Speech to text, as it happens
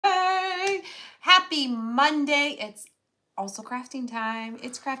Happy Monday. It's also crafting time.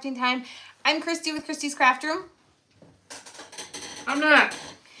 It's crafting time. I'm Christy with Christy's Craft Room. I'm not.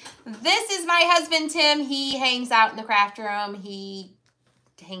 This is my husband, Tim. He hangs out in the craft room. He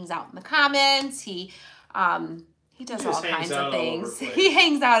hangs out in the comments. He does all kinds of things. He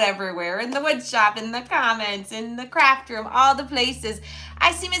hangs out everywhere, in the wood shop, in the comments, in the craft room, all the places.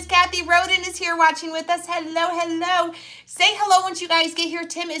 I see Miss Kathy Roden is here watching with us. Hello, hello. Say hello once you guys get here.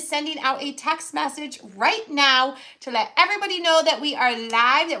 Tim is sending out a text message right now to let everybody know that we are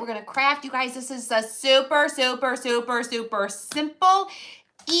live, that we're going to craft. You guys, this is a super, super, super, super simple,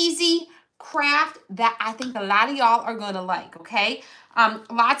 easy craft that I think a lot of y'all are going to like, okay?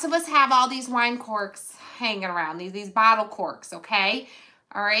 Lots of us have all these wine corks hanging around, these bottle corks, okay?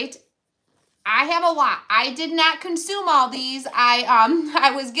 All right. I have a lot. I did not consume all these.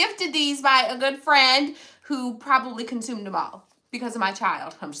 I was gifted these by a good friend who probably consumed them all because of my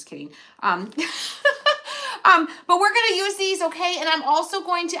child. I'm just kidding. But we're going to use these, okay? And I'm also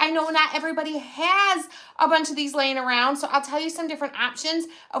going to, I know not everybody has a bunch of these laying around, so I'll tell you some different options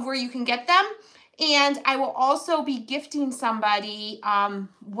of where you can get them. And I will also be gifting somebody,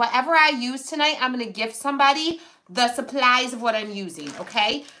 whatever I use tonight, I'm going to gift somebody the supplies of what I'm using,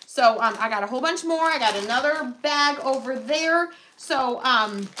 okay? So I got a whole bunch more. I got another bag over there. So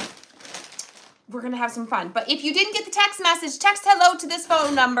we're going to have some fun. But if you didn't get the text message, text hello to this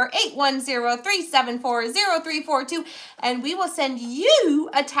phone number, 810-374-0342, and we will send you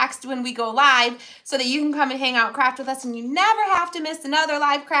a text when we go live so that you can come and hang out and craft with us, and you never have to miss another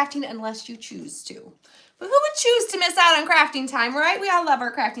live crafting unless you choose to. But who would choose to miss out on crafting time, right? We all love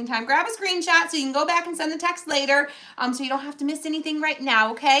our crafting time. Grab a screenshot so you can go back and send the text later so you don't have to miss anything right now,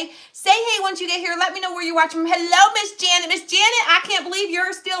 okay? Say hey once you get here. Let me know where you're watching from. Hello, Miss Janet. Miss Janet, I can't believe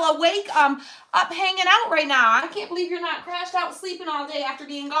you're still awake, up hanging out right now. I can't believe you're not crashed out sleeping all day after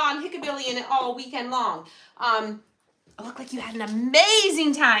being gone, hickabillying it all weekend long. It looked like you had an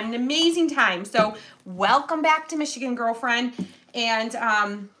amazing time, So welcome back to Michigan, girlfriend. And,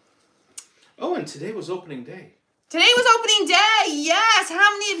 oh, and today was opening day. Today was opening day, yes. How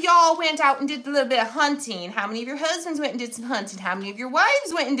many of y'all went out and did a little bit of hunting? How many of your husbands went and did some hunting? How many of your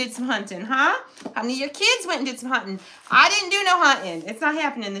wives went and did some hunting, huh? How many of your kids went and did some hunting? I didn't do no hunting. It's not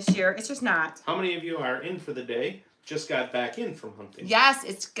happening this year. It's just not. How many of you are in for the day? Just got back in from hunting. Yes,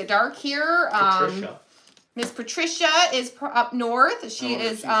 it's dark here. Patricia. Miss Patricia is up north. She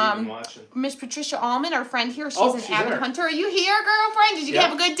is Miss Patricia Allman, our friend here. She's an avid hunter. Are you here, girlfriend? Did you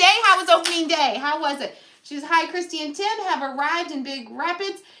have a good day? How was opening day? How was it? She says, hi, Christy and Tim have arrived in Big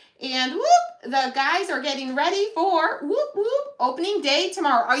Rapids. And whoop, the guys are getting ready for whoop, whoop, opening day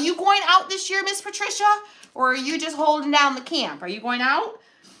tomorrow. Are you going out this year, Miss Patricia? Or are you just holding down the camp? Are you going out?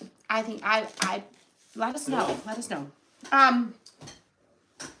 I think let us know. Let us know.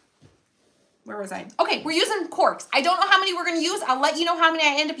 Where was I? Okay, we're using corks. I don't know how many we're going to use. I'll let you know how many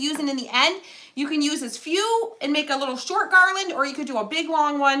I end up using in the end. You can use as few and make a little short garland, or you could do a big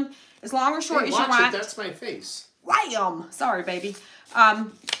long one, as long or short as you want. That's my face. Wham! Sorry, baby. You're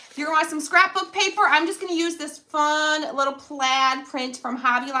going to want some scrapbook paper. I'm just going to use this fun little plaid print from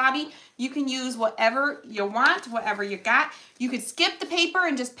Hobby Lobby. You can use whatever you want, whatever you got. You could skip the paper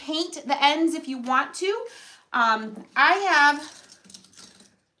and just paint the ends if you want to. I have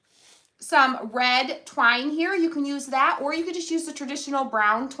some red twine here. You can use that, or you could just use the traditional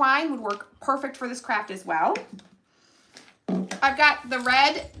brown twine. Would work perfect for this craft as well. I've got the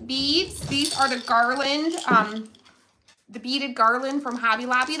red beads. These are the Garland, the beaded garland from Hobby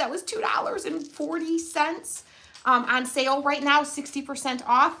Lobby. That was $2.40 on sale right now, 60%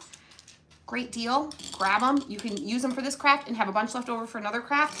 off. Great deal. Grab them. You can use them for this craft and have a bunch left over for another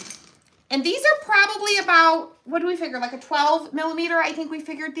craft. And these are probably about, what do we figure, like a 12 millimeter? I think we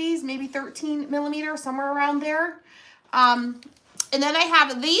figured these, maybe 13 millimeter, somewhere around there. And then I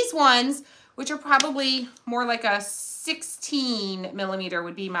have these ones, which are probably more like a 16 millimeter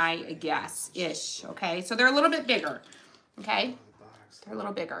would be my guess-ish, okay? So they're a little bit bigger, okay? They're a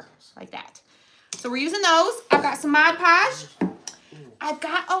little bigger, like that. So we're using those. I've got some Mod Podge. I've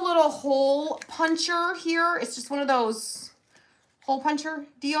got a little hole puncher here. It's just one of those hole puncher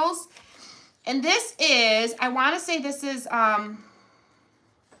deals. And this is, I want to say this is, I'm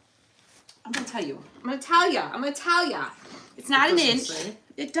going to tell you. It's not an inch.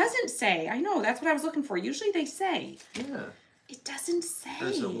 It doesn't say. I know. That's what I was looking for. Usually they say. Yeah. It doesn't say. Or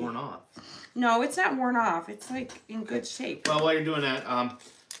is it worn off? No, it's not worn off. It's like in good shape. Well, while you're doing that,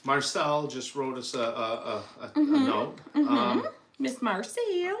 Marcel just wrote us a note. Miss Marcel.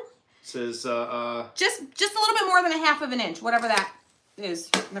 Says, just a little bit more than a ½ of an inch, whatever that is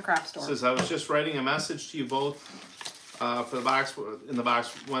in the craft store. Says, I was just writing a message to you both. for the box, in the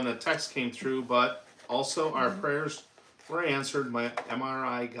box when a text came through, but also our prayers were answered. My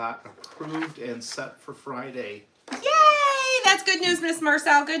MRI got approved and set for Friday. Yay! That's good news, Miss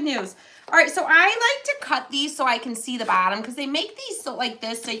Marcel. Good news. All right, so I like to cut these so I can see the bottom because they make these so like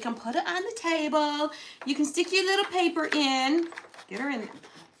this so you can put it on the table. You can stick your little paper in. Get her in.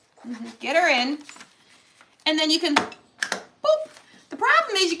 Get her in. And then you can, boop. The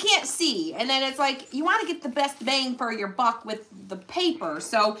problem is you can't see. And then it's like you want to get the best bang for your buck with the paper.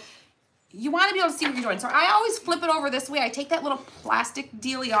 So you want to be able to see what you're doing. So I always flip it over this way. I take that little plastic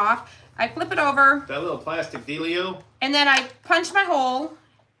dealie off. I flip it over. That little plastic dealio. And then I punch my hole.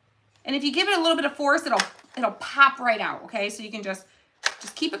 And if you give it a little bit of force, it'll pop right out, okay? So you can just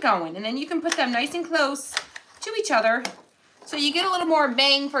keep it going. And then you can put them nice and close to each other. So you get a little more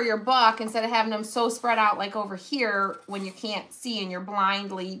bang for your buck instead of having them so spread out like over here when you can't see and you're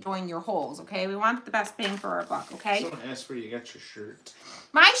blindly doing your holes, okay? We want the best bang for our buck, okay? Someone asked where you got your shirt.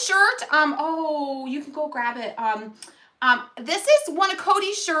 My shirt, oh, you can go grab it. This is one of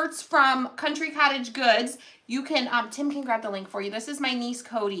Cody's shirts from Country Cottage Goods. You can, Tim can grab the link for you. This is my niece,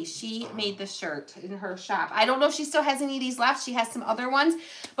 Cody. She made this shirt in her shop. I don't know if she still has any of these left. She has some other ones.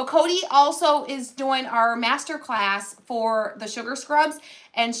 But Cody also is doing our master class for the sugar scrubs.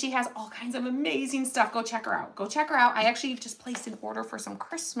 And she has all kinds of amazing stuff. Go check her out. Go check her out. I actually just placed an order for some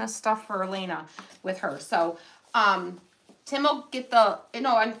Christmas stuff for Elena with her. So, Tim will get the,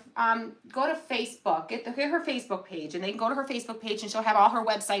 go to Facebook, get her Facebook page, and they can go to her Facebook page, and she'll have all her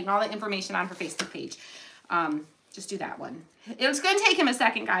website and all the information on her Facebook page. Just do that one. It's going to take him a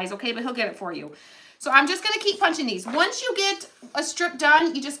second, guys, okay, but he'll get it for you. So I'm just going to keep punching these. Once you get a strip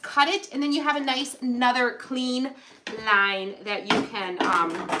done, you just cut it, and then you have a nice, another clean line that you can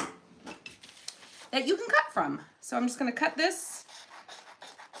cut from. So I'm just going to cut this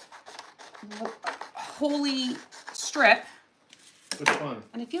holy strip. Which one?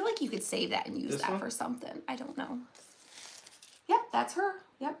 And I feel like you could save that and use that for something. I don't know. Yep, that's her.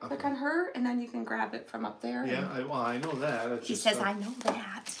 Yep, okay. Click on her, and then you can grab it from up there. Yeah, I know that. He says, I know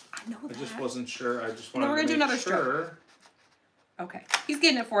that. I know that. I just wasn't sure. I just wanted we're gonna to do another strip. Okay, he's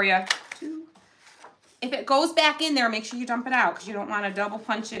getting it for you. If it goes back in there, make sure you dump it out because you don't want to double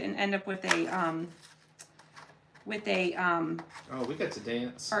punch it and end up with a Oh, we got to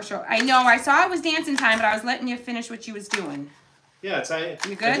dance. Partial. I know. I saw it was dancing time, but I was letting you finish what you was doing. Yeah,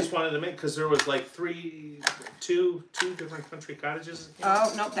 you good? I just wanted to make, because there was like two different country cottages.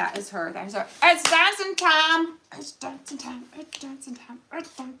 Oh, nope, that is her. That is her. It's dancing time. It's dancing time. It's dancing time.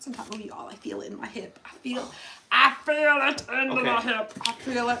 It's dancing time. Oh, y'all, I feel it in my hip. I feel it in my hip. I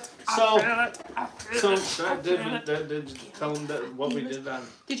feel it. Did you tell them what we did on?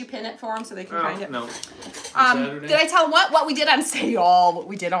 Did you pin it for them so they can find it? No. Did I tell them what we did on Saturday? What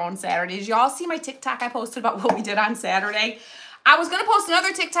we did on Saturday. Did y'all see my TikTok I posted about what we did on Saturday? I was going to post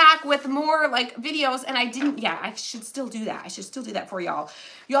another TikTok with more, like, videos, and I didn't. Yeah, I should still do that. I should still do that for y'all.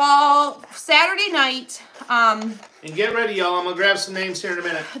 Y'all, Saturday night. And get ready, y'all. I'm going to grab some names here in a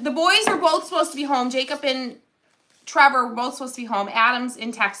minute. The boys were both supposed to be home. Jacob and Trevor were both supposed to be home. Adam's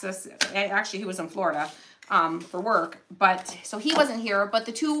in Texas. Actually, he was in Florida for work. But so he wasn't here. But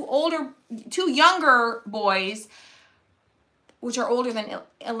the two younger boys, which are older than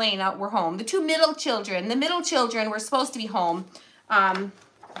Elena, were home. The two middle children, were supposed to be home.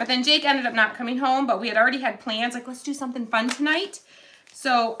 But then Jake ended up not coming home, but we had already had plans, like, let's do something fun tonight.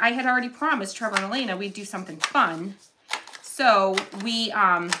 So I had already promised Trevor and Elena we'd do something fun. So we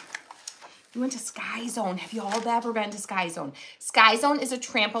went to Sky Zone. Have you all ever been to Sky Zone? Sky Zone is a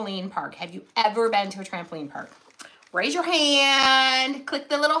trampoline park. Have you ever been to a trampoline park? Raise your hand, click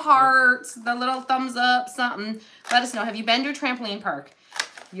the little hearts, the little thumbs up, something. Let us know. Have you been to a trampoline park?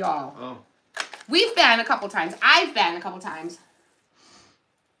 Y'all. Oh. We've been a couple times. I've been a couple times.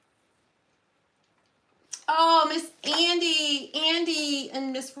 Oh, Miss Andy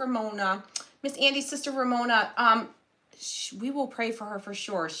and Miss Ramona. Miss Andy's sister Ramona, we will pray for her for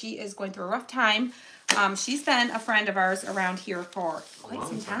sure. She is going through a rough time. She's been a friend of ours around here for quite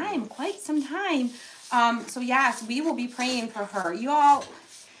some time. So yes, we will be praying for her. You all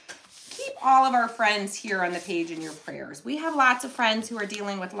keep all of our friends here on the page in your prayers. We have lots of friends who are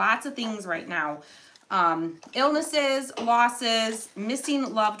dealing with lots of things right now. Illnesses, losses,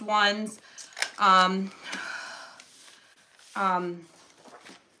 missing loved ones.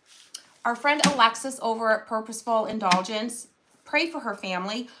 Our friend Alexis over at Purposeful Indulgence, pray for her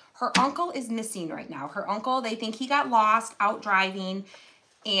family. Her uncle is missing right now. Her uncle, they think he got lost out driving.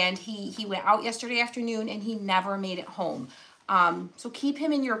 And he went out yesterday afternoon and he never made it home. So keep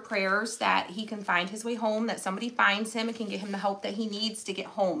him in your prayers that he can find his way home, that somebody finds him and can get him the help that he needs to get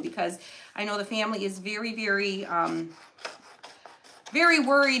home, because I know the family is very, very, very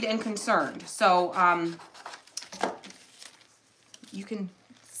worried and concerned. So you can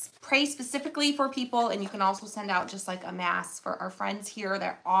pray specifically for people, and you can also send out just like a mass for our friends here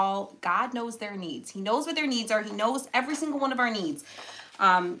that God knows their needs. He knows what their needs are. He knows every single one of our needs.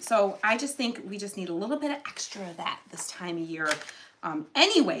 So I just think we just need a little bit of extra of that this time of year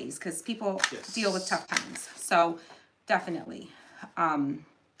anyways, because people deal with tough times. So definitely.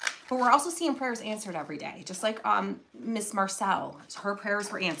 But we're also seeing prayers answered every day, just like Miss Marcel. Her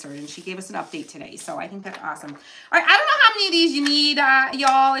prayers were answered, and she gave us an update today. So I think that's awesome. All right, I don't know how many of these you need,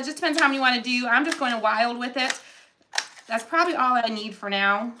 y'all. It just depends how many you want to do. I'm just going wild with it. That's probably all I need for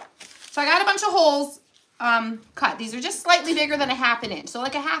now. So I got a bunch of holes cut. These are just slightly bigger than a 1/2 inch. So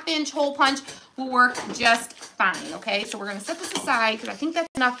like a 1/2 inch hole punch will work just fine, okay? So we're going to set this aside because I think that's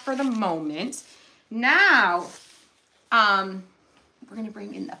enough for the moment. Now, we're going to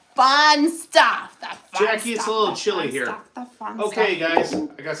bring in the fun stuff. Jackie, it's a little chilly here. Okay, guys,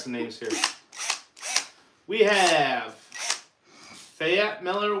 I got some names here. We have Fayette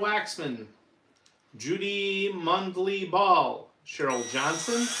Miller Waxman, Judy Mundley Ball, Cheryl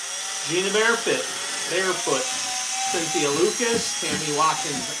Johnson, Gina Barefoot, Cynthia Lucas, Tammy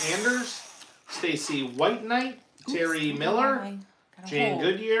Watkins Anders, Stacy White Knight, Terry Miller, Jane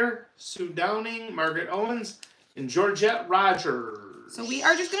Goodyear, Sue Downing, Margaret Owens, and Georgette Rogers. So we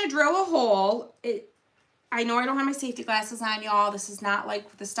are just going to drill a hole. I know I don't have my safety glasses on, y'all. This is not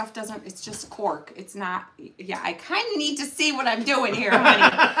like, the stuff doesn't, it's just cork. It's not, yeah, I kind of need to see what I'm doing here, honey.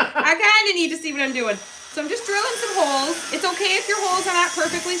 I kind of need to see what I'm doing. So I'm just drilling some holes. It's okay if your holes are not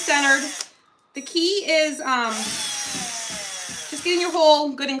perfectly centered. The key is just getting your hole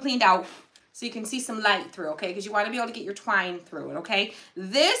good and cleaned out so you can see some light through, okay? Because you want to be able to get your twine through it, okay?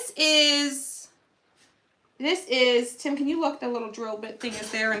 This is, Tim, can you look, the little drill bit thing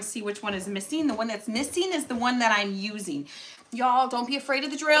is there and see which one is missing? The one that's missing is the one that I'm using. Y'all, don't be afraid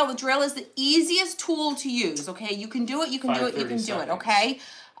of the drill. The drill is the easiest tool to use, okay? You can do it, you can do it, you can do it, okay?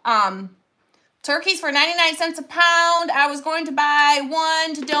 Turkeys for 99 cents a pound. I was going to buy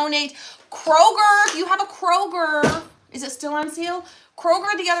one to donate. Kroger, if you have a Kroger, is it still on sale?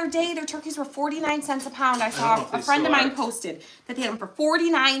 Kroger the other day, their turkeys were 49 cents a pound. I saw a friend of mine posted that they had them for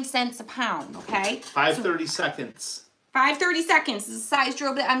 49 cents a pound, okay? 5:30 seconds. 5:30 seconds is the size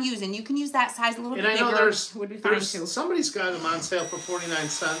drill that I'm using. You can use that size a little bit bigger. And I know would be fine too. Somebody's got them on sale for 49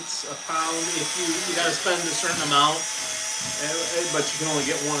 cents a pound if you got to spend a certain amount, but you can only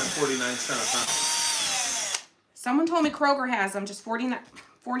get one at 49 cents a pound. Someone told me Kroger has them just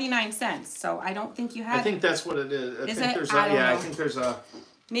 49 cents, so I don't think you have. I think that's what it is. I think there's I think there's a.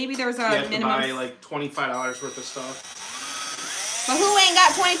 Maybe there's a minimum. You have to buy like $25 worth of stuff. But who ain't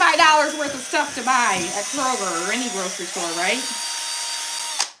got $25 worth of stuff to buy at Kroger or any grocery store, right?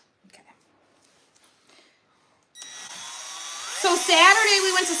 Okay. So Saturday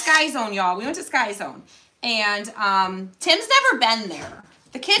we went to Sky Zone, y'all. We went to Sky Zone, and Tim's never been there.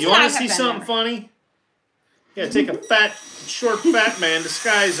 The kids. You want to see something funny? Yeah, take a short fat man to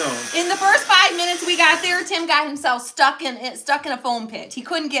Sky Zone. In the first 5 minutes we got there, Tim got himself stuck in a foam pit. He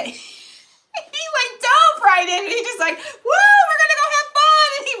couldn't get. He like dove right in. He just like, woo, we're gonna go have fun,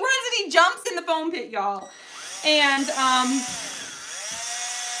 and he runs and he jumps in the foam pit, y'all. And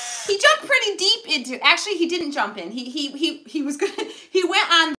he jumped pretty deep into. Actually, he didn't jump in. He was gonna. He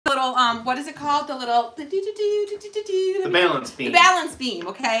went on the little what is it called? The little the balance beam. The balance beam.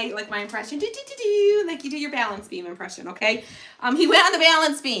 Okay, like my impression. Like you do your balance beam impression. Okay. He went on the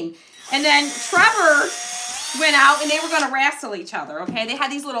balance beam, and then Trevor went out and they were gonna wrestle each other. Okay, they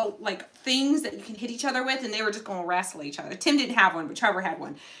had these little like things that you can hit each other with, and they were just gonna wrestle each other. Tim didn't have one, but Trevor had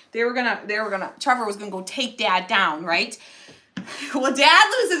one. Trevor was gonna go take Dad down, right? Well, Dad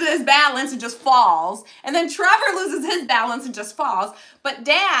loses his balance and just falls, and then Trevor loses his balance and just falls. But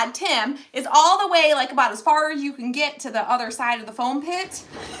Dad, Tim, is all the way like about as far as you can get to the other side of the foam pit.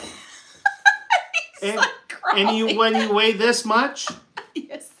 And when you weigh this much,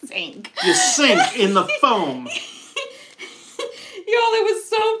 you sink. You sink in the foam. Y'all, it was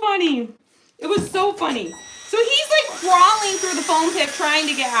so funny. It was so funny. So he's like crawling through the foam pit trying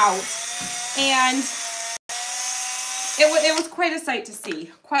to get out, and it was quite a sight to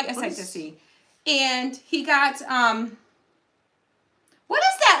see. Quite a sight to see. And he got what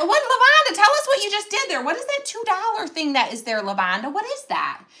is that? What, Lavonda? Tell us what you just did there. What is that $2 thing that is there, Lavonda? What is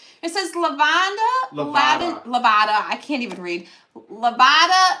that? It says Lavada. I can't even read.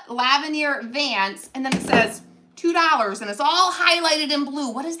 Lavada Lavinier Vance, and then it says $2, and it's all highlighted in blue.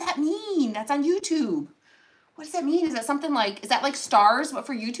 What does that mean? That's on YouTube. What does that mean? Is that something like, is that like stars, but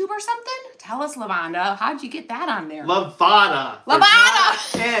for YouTube or something? Tell us, Lavanda. How'd you get that on there? Lavada.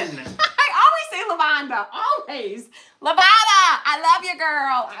 Lavada! N. I always say Lavanda. Always. Lavada! I love you,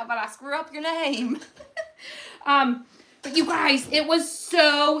 girl. But I screw up your name. But you guys, it was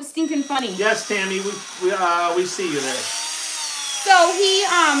so stinking funny. Yes, Tammy, we see you there. So he's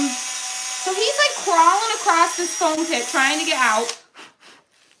like crawling across this foam pit trying to get out.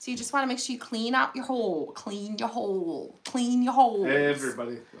 So you just want to make sure you clean out your hole. Clean your hole. Clean your holes.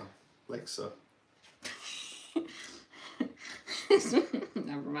 Everybody likes so.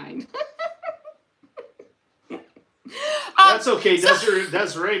 Never mind. That's okay.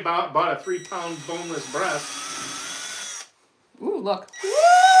 Desiree bought a 3-pound boneless breast. Ooh, look.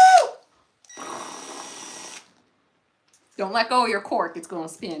 Woo! Don't let go of your cork. It's going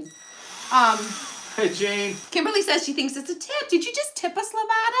to spin. Hey, Jane. Kimberly says she thinks it's a tip. Did you just tip us,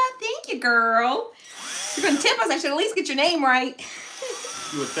 Lavada? Thank you, girl. If you're going to tip us, I should at least get your name right.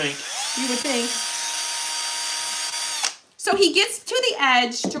 You would think. You would think. So he gets to the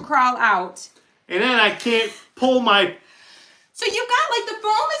edge to crawl out. And then I can't pull my... So you've got, like, the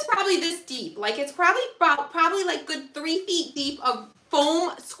foam is probably this deep. Like, it's probably like good 3 feet deep of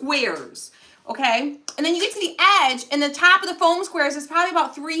foam squares. Okay? And then you get to the edge, and the top of the foam squares is probably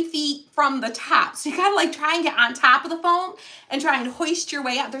about 3 feet from the top. So you gotta, like, try and get on top of the foam and try and hoist your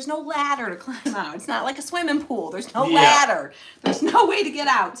way out. There's no ladder to climb out. It's not like a swimming pool. There's no ladder. There's no way to get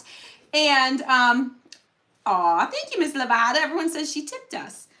out. And, aw, thank you, Miss Lavada. Everyone says she tipped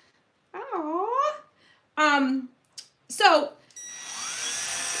us. Aw. So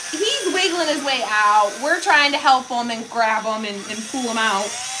he's wiggling his way out. We're trying to help him and grab him and pull him out.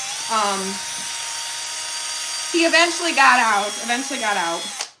 He eventually got out.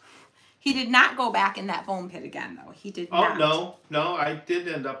 He did not go back in that foam pit again, though. He did not. Oh, no, I did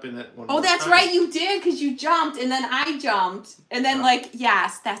end up in it one more that's time. Right, you did, because you jumped, and then I jumped. And then,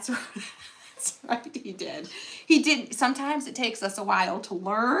 yes, that's right. That's right, he did. He did. Sometimes it takes us a while to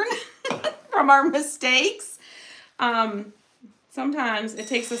learn from our mistakes. Sometimes it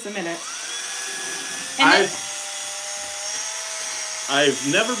takes us a minute. And I've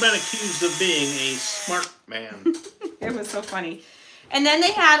never been accused of being a smart man. It was so funny. And then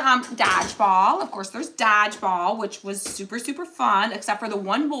they had dodgeball. Of course, there's dodgeball, which was super, super fun, except for the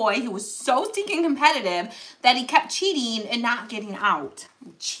one boy who was so stinking competitive that he kept cheating and not getting out.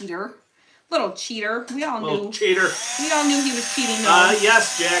 Cheater. Little cheater. We all knew. Little cheater. We all knew he was cheating, though.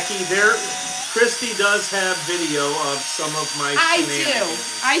 Yes, Jackie. Christy does have video of some of my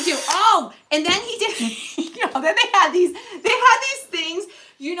shenanigans. I do. Oh, and then he did, then they had these things.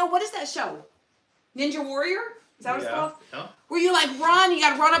 What is that show? Ninja Warrior? Is that what it's called? Yeah. Where you run, you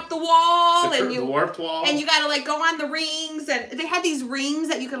gotta run up the wall. The warped wall. And you gotta go on the rings. And they had these rings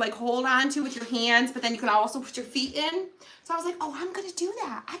that you could hold on to with your hands, but then you could also put your feet in. So I was like, oh, I'm gonna do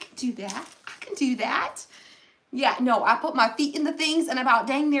that. I can do that. I can do that. Yeah, no, I put my feet in the things and about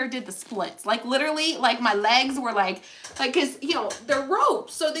dang near did the splits. Literally, my legs were because, they're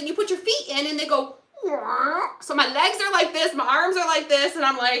ropes. So then you put your feet in and they go, so my legs are like this, my arms are like this, and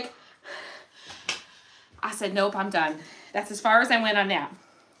I'm like, I said, nope, I'm done. That's as far as I went on that.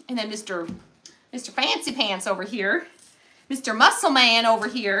 And then Mr. Fancy Pants over here, Mr. Muscle Man over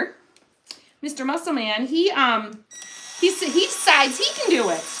here, Mr. Muscle Man, he decides he can do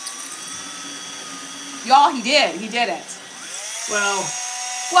it. Y'all, he did it. Well,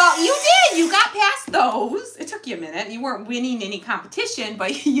 you did. You got past those. It took you a minute. You weren't winning any competition,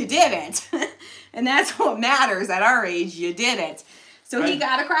 but you did it. And that's what matters at our age. You did it. So he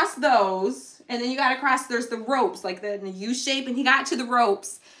got across those, and then you got across, there's the ropes, in the U shape, and he got to the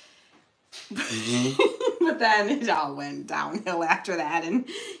ropes. Mm-hmm. But then it all went downhill after that, and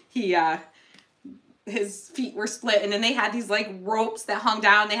his feet were split, and then they had these ropes that hung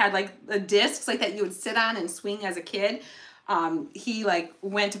down. They had the discs that you would sit on and swing as a kid. He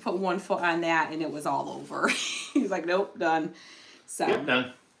went to put one foot on that, and it was all over. He was like, nope, done. So yep,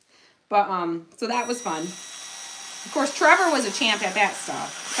 done. But so that was fun. Of course, Trevor was a champ at that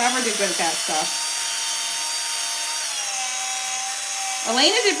stuff. Trevor did good at that stuff.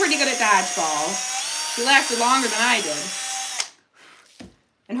 Elena did pretty good at dodgeball. She lasted longer than I did.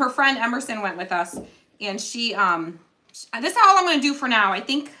 And her friend Emerson went with us, and she, this is all I'm going to do for now. I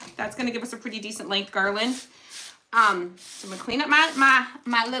think that's going to give us a pretty decent length garland. So I'm going to clean up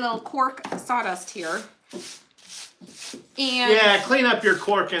my little cork sawdust here. And yeah, clean up your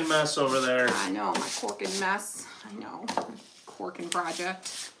cork and mess over there. I know, my cork and mess. I know. Cork and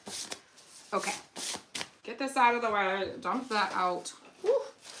project. Okay. Get this out of the way. Dump that out. Woo.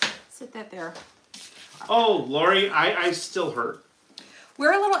 Sit that there. Oh, Lori, I still hurt.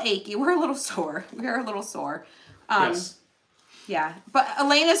 We're a little achy. We're a little sore. We're a little sore. Yes. Yeah. But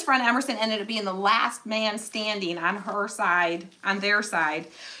Elena's friend Emerson ended up being the last man standing on her side, on their side.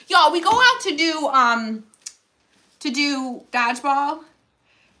 Y'all, we go out to do dodgeball,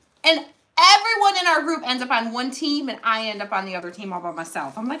 and everyone in our group ends up on one team, and I end up on the other team all by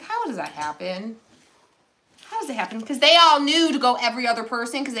myself. I'm like, how does that happen? How does it happen? Because they all knew to go every other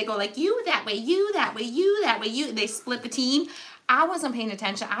person, because they go like, you that way, you that way, you that way, you. They split the team. I wasn't paying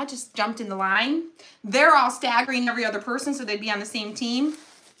attention. I just jumped in the line. They're all staggering every other person so they'd be on the same team.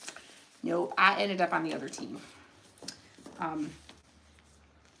 Nope, I ended up on the other team. I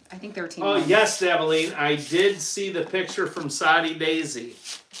think their team. Oh, yes, Evelyn. I did see the picture from Sadie Daisy.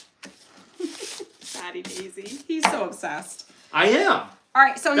 Sadie Daisy. He's so obsessed. I am. All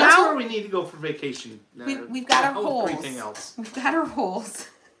right, so That's now where we need to go for vacation. We've got our holes. Everything else. We've got our holes.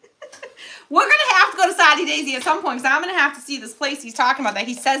 We're going to have to go to Sadie Daisy at some point, because I'm going to have to see this place he's talking about that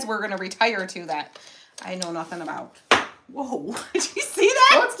he says we're going to retire to that I know nothing about. Whoa, did you see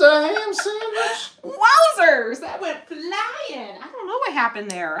that? What's the ham sandwich? Wowzers, that went flying. I don't know what happened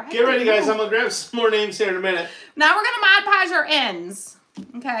there. Get ready, guys. I'm going to grab some more names here in a minute. Now we're going to Mod Podge our ends.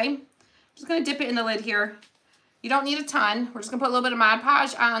 Okay. Just going to dip it in the lid here. You don't need a ton. We're just going to put a little bit of Mod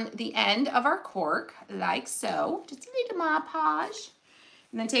Podge on the end of our cork, like so. Just a little Mod Podge.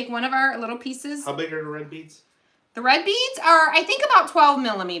 And then take one of our little pieces. How big are the red beads? The red beads are, I think, about 12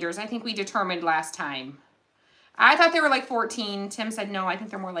 millimeters. I think we determined last time. I thought they were like 14. Tim said, no, I think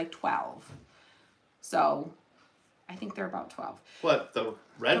they're more like 12. So, I think they're about 12. What, the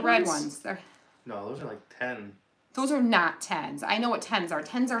red ones? The red ones. They're, no, those are like 10. Those are not 10s. I know what 10s are.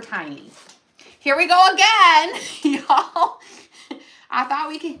 10s are tiny. Here we go again, y'all. I thought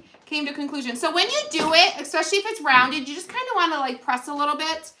we came to a conclusion. So when you do it, especially if it's rounded, you just kind of want to like press a little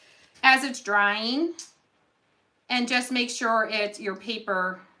bit as it's drying, and just make sure your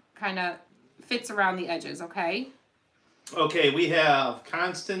paper kind of fits around the edges, okay? Okay, we have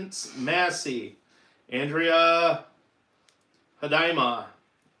Constance Massey, Andrea Hadaima,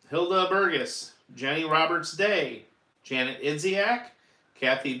 Hilda Burgess, Jenny Roberts Day, Janet Idziak,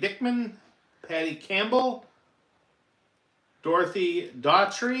 Kathy Dickman, Patty Campbell, Dorothy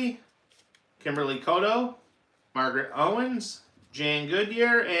Daughtry, Kimberly Cotto, Margaret Owens, Jan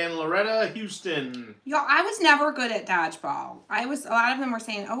Goodyear, and Loretta Houston. Y'all, I was never good at dodgeball. A lot of them were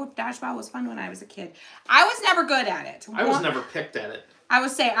saying, oh, dodgeball was fun when I was a kid. I was never good at it. I was never picked at it. I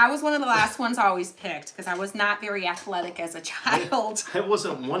would say I was one of the last ones always picked, because I was not very athletic as a child. I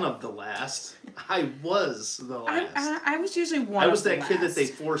wasn't one of the last. I was the last. I was usually one of the last. I was that kid that they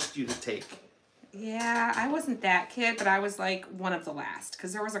forced you to take. Yeah, I wasn't that kid, but I was like one of the last,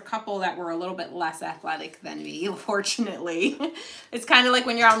 because there was a couple that were a little bit less athletic than me, fortunately. It's kind of like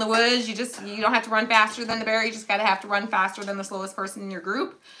when you're out in the woods, you don't have to run faster than the bear, you just got to have to run faster than the slowest person in your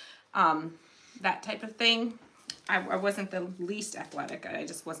group. That type of thing. I wasn't the least athletic, I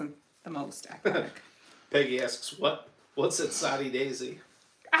just wasn't the most athletic. Peggy asks, what's at Sadie Daisy?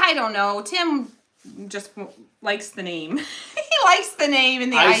 I don't know. Tim just likes the name. He likes the name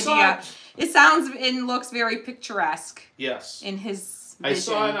and the idea. It sounds and looks very picturesque. Yes. In his vision. I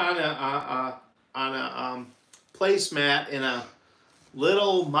saw it on a placemat in a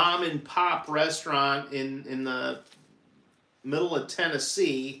little mom and pop restaurant in the middle of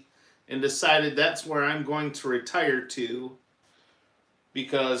Tennessee, and decided that's where I'm going to retire to,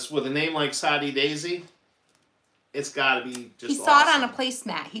 because with a name like Sadie Daisy, it's got to be just He saw it on a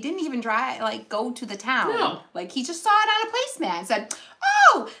placemat. He didn't even go to the town. No. Like, he just saw it on a placemat and said,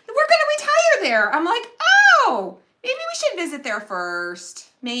 oh, we're going to retire there. I'm like, oh, maybe we should visit there first.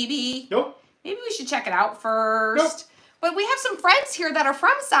 Maybe. Nope. Maybe we should check it out first. Nope. But we have some friends here that are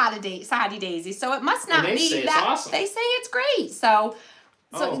from Sadie Daisy, so it must not be that. Awesome. They say it's great. So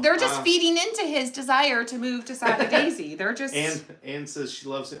they're just feeding into his desire to move to Sadie Daisy. They're just... Anne says she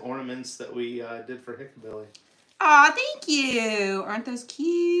loves the ornaments that we did for Hickabilly. Aw, thank you. Aren't those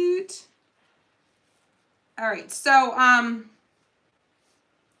cute? All right, so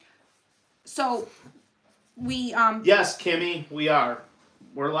we Yes, Kimmy, we are.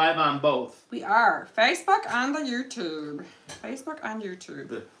 We're live on both. We are. Facebook and the YouTube. Facebook and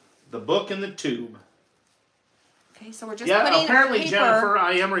YouTube. The book and the tube. Okay, so we're just putting apparently, paper Jennifer,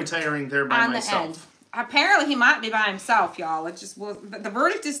 I am retiring there by myself. Apparently, he might be by himself, y'all. But the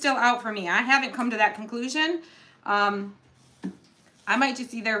verdict is still out for me. I haven't come to that conclusion. I might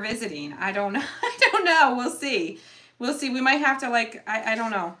just be there visiting. I don't know. I don't know. We'll see. We'll see. We might have to I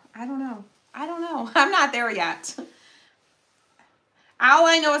don't know. I don't know. I'm not there yet. All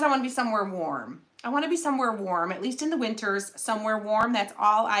I know is I want to be somewhere warm. I want to be somewhere warm, at least in the winters, somewhere warm. That's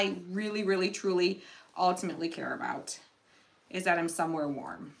all I really, really, truly, ultimately care about. is that I'm somewhere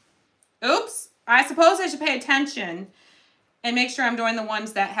warm. Oops. I suppose I should pay attention and make sure I'm doing the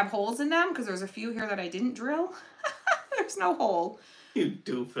ones that have holes in them, because there's a few here that I didn't drill. There's no hole. You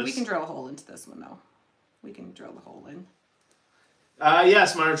doofus. We can drill a hole into this one, though. We can drill the hole in.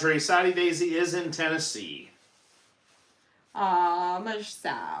 Yes, Marjorie. Sadie Daisy is in Tennessee. Aw,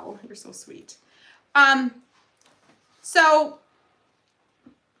 Marcel. You're so sweet. So,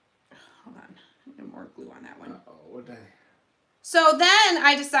 hold on. I need more glue on that one. Uh-oh, what the... So then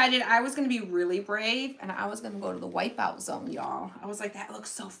I decided I was going to be really brave, and I was going to go to the wipeout zone, y'all. I was like, that looks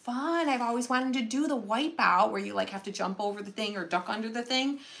so fun. I've always wanted to do the wipeout where you like have to jump over the thing or duck under the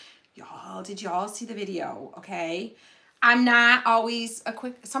thing. Y'all, did y'all see the video? Okay. I'm not always a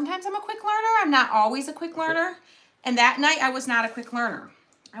quick, sometimes I'm a quick learner. I'm not always a quick learner. And that night I was not a quick learner.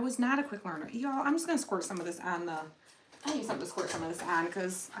 I was not a quick learner. Y'all, I'm just going to squirt some of this on the, I need something to squirt some of this on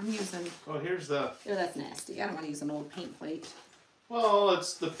because I'm using. Oh, here's the. Oh, that's nasty. I don't want to use an old paint plate. Well,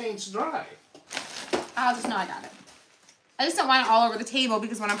 it's the paint's dry. I'll just know I got it. I just don't want it all over the table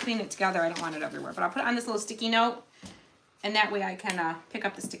because when I'm putting it together, I don't want it everywhere. But I'll put it on this little sticky note, and that way I can pick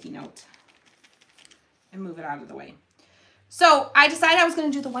up the sticky note and move it out of the way. So I decided I was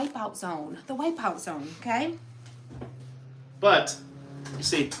going to do the wipeout zone. The wipeout zone, okay? But, you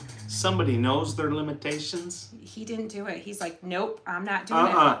see, somebody knows their limitations. He didn't do it. He's like, nope, I'm not doing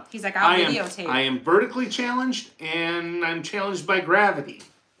it. He's like, I'll videotape. I am vertically challenged, and I'm challenged by gravity.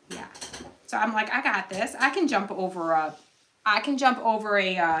 Yeah. So I'm like, I got this. I can jump over a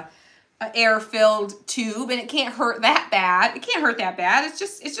air-filled tube, and it can't hurt that bad. It can't hurt that bad. It's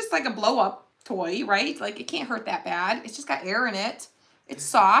just like a blow-up toy, right? Like, it can't hurt that bad. It's just got air in it. It's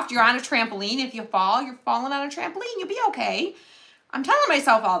soft. You're on a trampoline. If you fall, you're falling on a trampoline. You'll be okay. I'm telling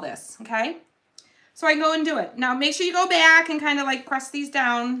myself all this, okay? So I go and do it. Now, make sure you go back and kind of like press these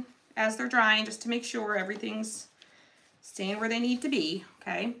down as they're drying just to make sure everything's staying where they need to be,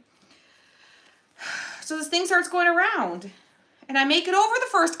 okay? So this thing starts going around. And I make it over the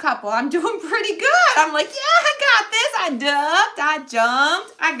first couple. I'm doing pretty good. I'm like, yeah, I got this. I ducked. I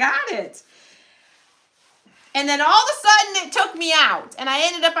jumped. I got it. And then all of a sudden it took me out. And I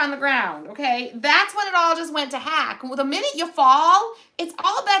ended up on the ground, okay? That's when it all just went to heck. Well, the minute you fall, it's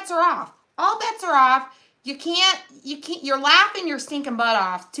all bets are off. All bets are off. You're laughing your stinking butt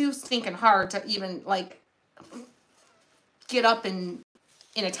off too stinking hard to even, like, get up in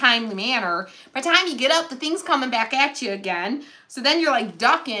a timely manner. By the time you get up, the thing's coming back at you again. So then you're, like,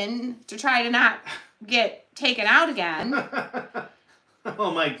 ducking to try to not get taken out again.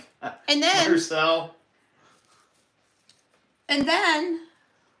 Oh, my God. And then... Marcel. And then...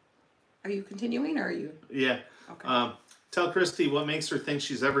 Are you continuing, or are you... Yeah. Okay. Tell Christy what makes her think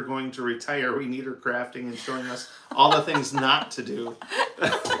she's ever going to retire. We need her crafting and showing us all the things not to do.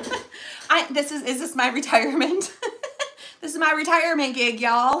 Is this my retirement? This is my retirement gig,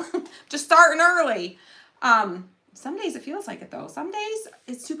 y'all. Just starting early. Some days it feels like it, though. Some days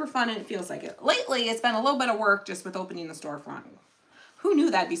it's super fun and it feels like it. Lately, it's been a little bit of work just with opening the storefront. Who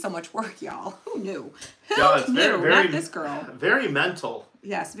knew that'd be so much work, y'all? Who knew? Who knew? Not this girl. Very mental.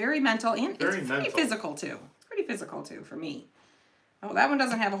 Yes, very mental, and very it's pretty physical, too. Pretty physical, too, for me. Oh, that one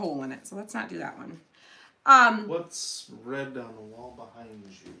doesn't have a hole in it, so let's not do that one. What's red on the wall behind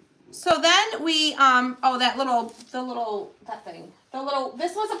you? So then we, this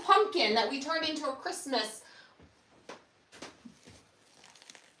was a pumpkin that we turned into a Christmas,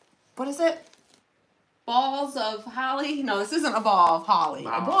 what is it? Balls of holly? No, this isn't a ball of holly.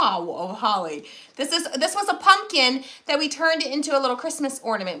 Wow. A ball of holly. This was a pumpkin that we turned into a little Christmas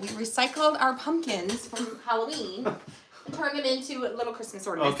ornament. We recycled our pumpkins from Halloween and turned them into little Christmas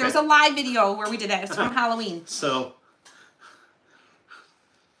ornaments. Okay. There was a live video where we did that. It's from Halloween. So...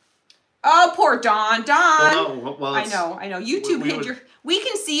 Oh, poor Dawn. Dawn. Well, I know. YouTube hid your... We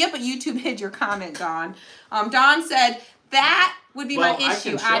can see it, but YouTube hid your comment, Dawn. Dawn said, that would be my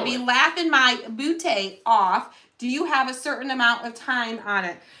issue. I'd be laughing my booty off. Do you have a certain amount of time on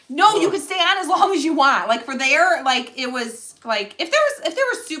it? No, you could stay on as long as you want. Like, for there, like, it was... Like, if they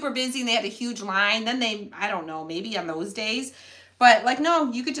were super busy and they had a huge line, then I don't know, maybe on those days. But, like,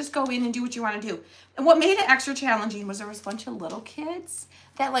 no, you could just go in and do what you want to do. And what made it extra challenging was there was a bunch of little kids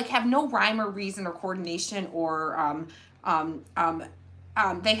that, like, have no rhyme or reason or coordination or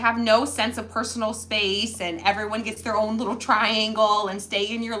they have no sense of personal space, and everyone gets their own little triangle and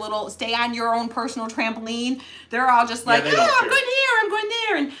stay on your own personal trampoline. They're all just like, oh, I'm going here, I'm going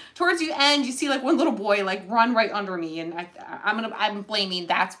there. And towards the end, you see like one little boy like run right under me, and I'm blaming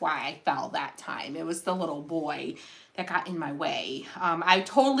that's why I fell that time. It was the little boy that got in my way. I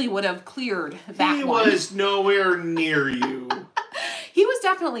totally would have cleared that He one. was nowhere near you. He was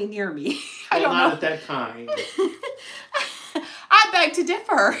definitely near me. Well, I don't know. Not at that time. beg to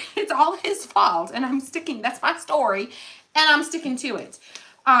differ. It's all his fault, and I'm sticking. That's my story, and I'm sticking to it.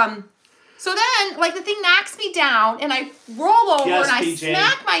 So then, like, the thing knocks me down, and I roll over, and I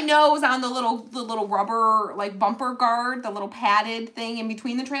smack my nose on the little rubber, like, bumper guard, the little padded thing in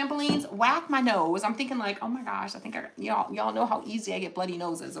between the trampolines. Whack my nose. I'm thinking, like, oh my gosh, I think y'all know how easy I get bloody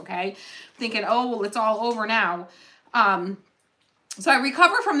noses, okay? Thinking, oh, well, it's all over now. So I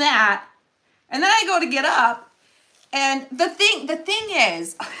recover from that, and then I go to get up, and the thing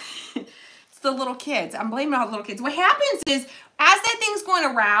is, it's the little kids. I'm blaming all the little kids. What happens is, as that thing's going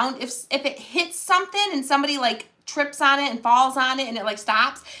around, if it hits something and somebody like trips on it and falls on it and it like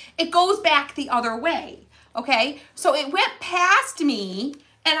stops, it goes back the other way, okay? So it went past me,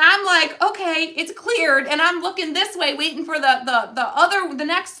 and I'm like, okay, it's cleared, and I'm looking this way, waiting for the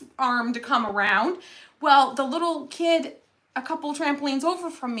next arm to come around. Well, the little kid, a couple trampolines over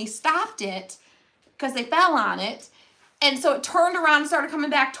from me, stopped it because they fell on it. And so it turned around and started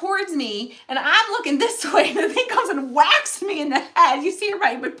coming back towards me, and I'm looking this way, and the thing comes and whacks me in the head. You see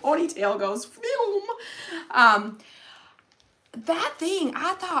my ponytail goes, phew. That thing,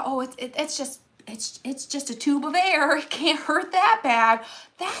 I thought, oh, it's just a tube of air. It can't hurt that bad.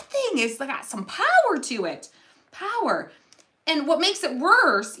 That thing is got some power to it, power. And what makes it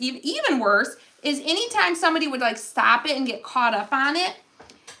worse, even worse, is anytime somebody would like stop it and get caught up on it,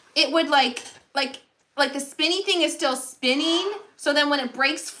 it would like the spinny thing is still spinning. So then when it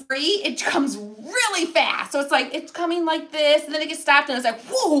breaks free, it comes really fast. So it's like, it's coming like this, and then it gets stopped, and it's like,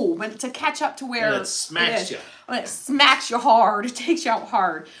 whoa, but to catch up to where it smacks you. When it smacks you hard, it takes you out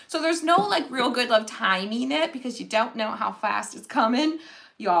hard. So there's no like real good love timing it, because you don't know how fast it's coming.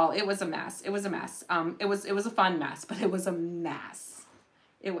 Y'all, it was a mess. It was a mess. It was a fun mess, but it was a mess.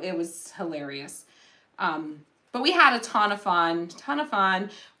 It was hilarious. But we had a ton of fun.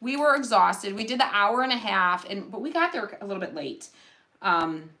 We were exhausted. We did the hour and a half, but we got there a little bit late.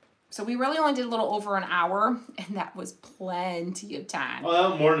 So we really only did a little over an hour, and that was plenty of time.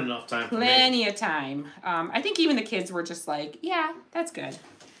 Well, more than enough time. Plenty of time. I think even the kids were just like, yeah, that's good.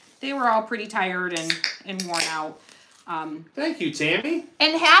 They were all pretty tired and worn out. Thank you, Tammy.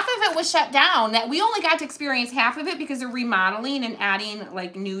 And half of it was shut down. That we only got to experience half of it because they're remodeling and adding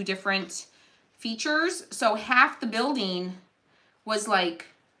like new different features. So half the building was like,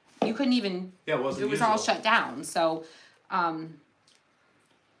 you couldn't even, it was all shut down. So so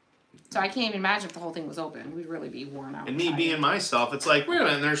I can't even imagine if the whole thing was open. We'd really be worn out. And me being myself, it's like, wait a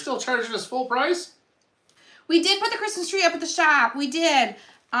minute, they're still charging us full price? We did put the Christmas tree up at the shop. We did.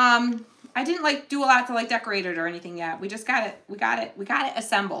 I didn't like do a lot to like decorate it or anything yet. We just got it. We got it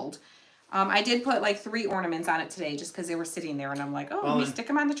assembled. I did put like 3 ornaments on it today just because they were sitting there, and I'm like, oh, let me stick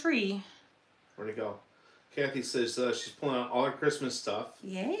them on the tree. Where'd it go? Kathy says she's pulling out all her Christmas stuff.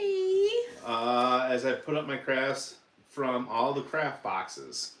 Yay! As I put up my crafts from all the craft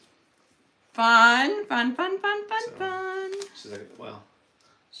boxes. Fun. She's like, well,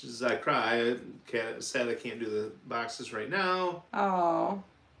 she says, I cry. Sad I can't do the boxes right now. Oh.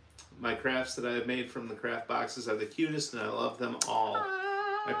 My crafts that I have made from the craft boxes are the cutest, and I love them all.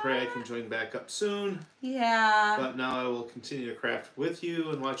 I pray I can join back up soon. Yeah. But now I will continue to craft with you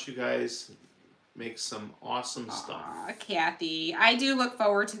and watch you guys make some awesome stuff. Kathy, I do look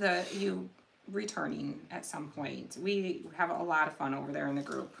forward to you returning at some point. We have a lot of fun over there in the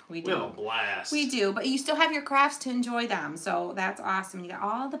group. We do. We have a blast. We do, but you still have your crafts to enjoy them, so that's awesome. You got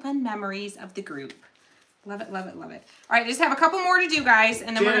all the fun memories of the group. Love it. All right, I just have a couple more to do, guys,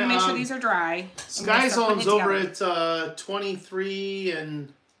 and then we're going to make sure these are dry. Sky Zone's over at 23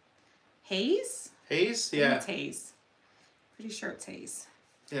 and... Hayes? Hayes? Yeah. It's Hayes. Pretty sure it's Hayes.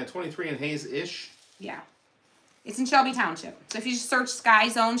 Yeah, 23 and Hayes-ish. Yeah. It's in Shelby Township. So if you just search Sky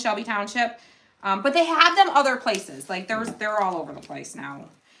Zone, Shelby Township. But they have them other places. Like, they're all over the place now.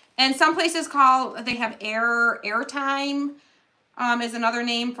 And some places they have Airtime. Is another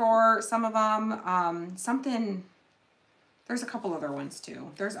name for some of them. There's a couple other ones too.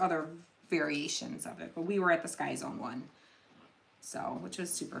 There's other variations of it, but we were at the Sky Zone one. So, which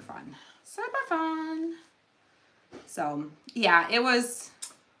was super fun. So, yeah, it was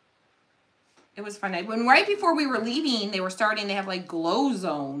fun. When right before we were leaving, they have like Glow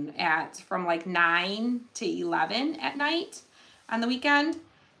Zone from like 9 to 11 at night on the weekend.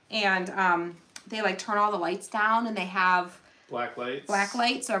 And they like turn all the lights down, and they have black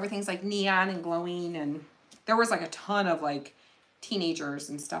lights, so everything's like neon and glowing, and there was like a ton of like teenagers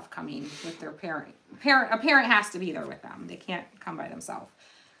and stuff coming with their parent. A parent has to be there with them. They can't come by themselves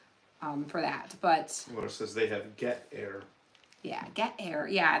for that. But well, it says they have Get Air. Yeah, Get Air.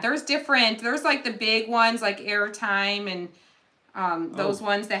 Yeah, there's like the big ones like Airtime and those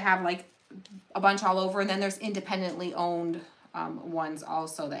ones that have like a bunch all over, and then there's independently owned ones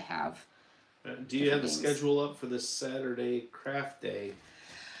also that have. Do you have the schedule up for this Saturday craft day?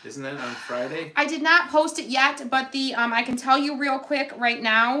 Isn't that on Friday? I did not post it yet, but the I can tell you real quick right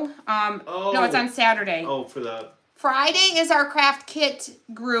now. No, it's on Saturday. Oh, for the Friday is our craft kit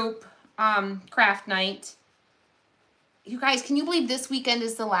group craft night. You guys, can you believe this weekend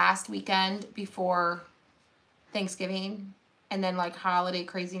is the last weekend before Thanksgiving, and then like holiday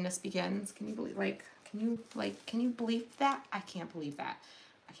craziness begins? Can you believe can you believe that? I can't believe that.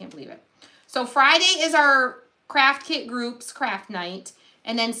 I can't believe it. So Friday is our craft kit group's craft night.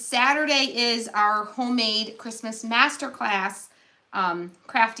 And then Saturday is our homemade Christmas masterclass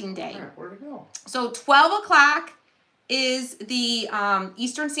crafting day. Where'd it go? So 12 o'clock is the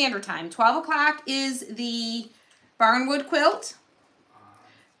Eastern Standard Time. 12 o'clock is the Barnwood quilt.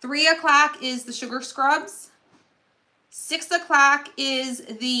 3 o'clock is the sugar scrubs. 6 o'clock is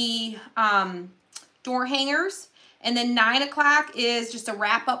the door hangers. And then 9 o'clock is just a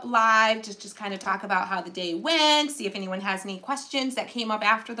wrap-up live, just kind of talk about how the day went, see if anyone has any questions that came up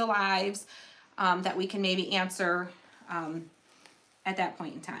after the lives that we can maybe answer at that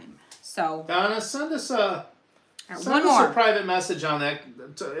point in time. So Donna, send us a private message on that,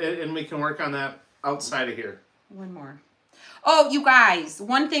 and we can work on that outside of here. One more. Oh, you guys,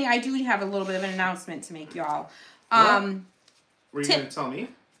 one thing I do have a little bit of an announcement to make, y'all. Were you going to tell me?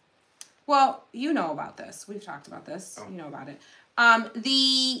 Well, you know about this. We've talked about this. Oh. You know about it.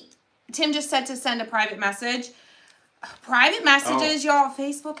 Tim just said to send a private message. Private messages, y'all.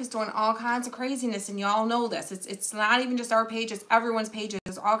 Facebook is doing all kinds of craziness, and y'all know this. It's not even just our page. It's everyone's pages.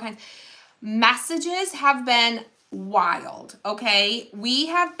 There's all kinds. Messages have been wild, okay? We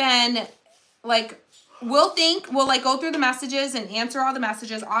have been, like, we'll like go through the messages and answer all the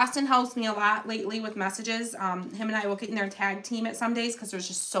messages. Austin helps me a lot lately with messages. Him and I will get in there and tag team it some days because there's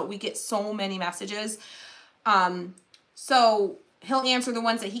just we get so many messages. So he'll answer the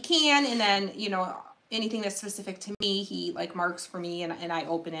ones that he can, and then, you know, anything that's specific to me, he like marks for me, and I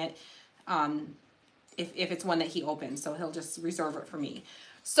open it if it's one that he opens. So he'll just reserve it for me.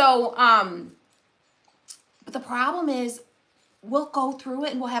 So, but the problem is, we'll go through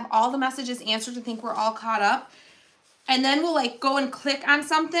it and we'll have all the messages answered to think we're all caught up. And then we'll like go and click on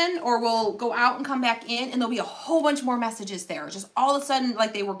something, or we'll go out and come back in, and there'll be a whole bunch more messages there. Just all of a sudden,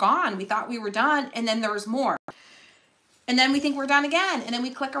 like they were gone. We thought we were done, and then there's more. And then we think we're done again, and then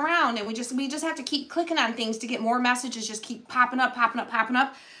we click around, and we just have to keep clicking on things to get more messages, just keep popping up.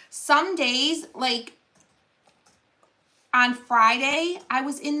 Some days, like on Friday, I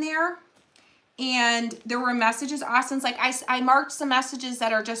was in there, and there were messages. Austin's like, I marked some messages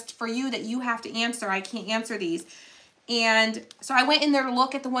that are just for you that you have to answer. I can't answer these. And so I went in there to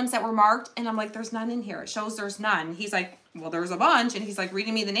look at the ones that were marked, and I'm like, there's none in here. It shows there's none. He's like, well, there's a bunch. And he's like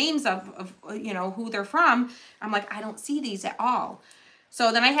reading me the names of you know, who they're from. I'm like, I don't see these at all.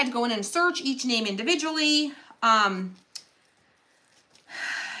 So then I had to go in and search each name individually. And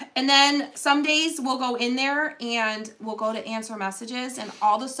then some days we'll go in there and we'll go to answer messages, and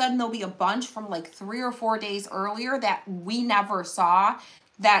all of a sudden there'll be a bunch from like 3 or 4 days earlier that we never saw,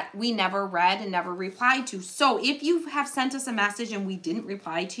 that we never read and never replied to. So if you have sent us a message and we didn't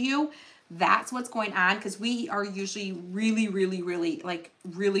reply to you, that's what's going on, because we are usually really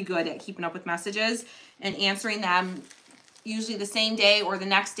good at keeping up with messages and answering them usually the same day or the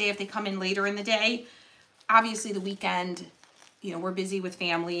next day if they come in later in the day. Obviously the weekend, you know, we're busy with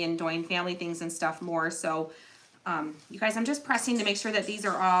family and doing family things and stuff more. So, you guys, I'm just pressing to make sure that these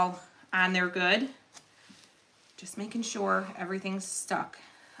are all on there good. Just making sure everything's stuck.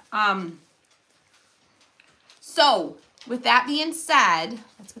 So, with that being said,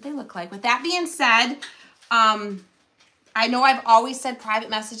 that's what they look like. With that being said, I know I've always said private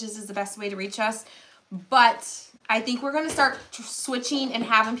messages is the best way to reach us, but I think we're going to start switching and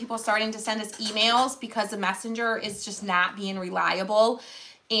having people starting to send us emails, because the messenger is just not being reliable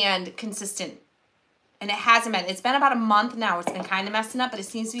and consistent. And it hasn't been. It's been about a month now. It's been kind of messing up, but it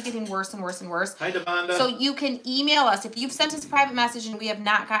seems to be getting worse and worse and worse. Hi, Devonda. So you can email us. If you've sent us a private message and we have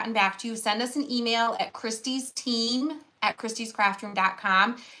not gotten back to you, send us an email at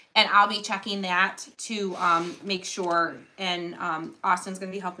christysteam@christyscraftroom.com, and I'll be checking that to make sure. And Austin's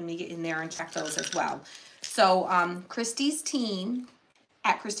going to be helping me get in there and check those as well. So,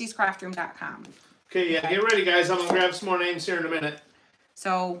 christysteam@christyscraftroom.com. Okay, yeah, get ready, guys. I'm going to grab some more names here in a minute.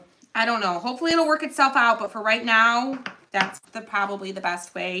 So, I don't know. Hopefully it'll work itself out, but for right now, that's probably the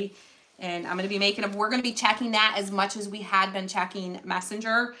best way. And I'm going to be making them. We're going to be checking that as much as we had been checking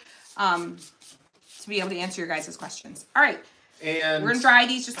Messenger to be able to answer your guys' questions. All right. And we're going to dry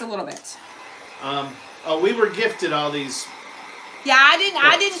these just a little bit. We were gifted all these. Yeah,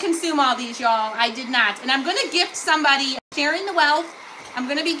 I didn't consume all these, y'all. I did not. And I'm going to gift somebody Sharing the wealth. I'm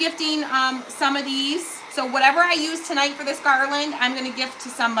going to be gifting some of these. So whatever I use tonight for this garland, I'm going to gift to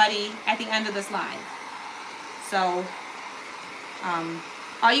somebody at the end of this live. So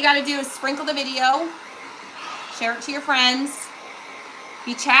all you got to do is sprinkle the video, share it to your friends,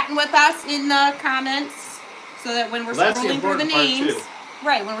 be chatting with us in the comments so that when we're scrolling through the names,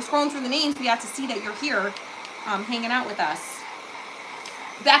 right, when we're scrolling through the names, we have to see that you're here hanging out with us.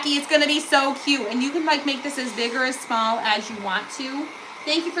 Becky, it's going to be so cute. And you can like make this as big or as small as you want to.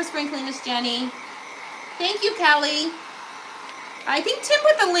 Thank you for sprinkling this, Jenny. Thank you, Kelly. I think Tim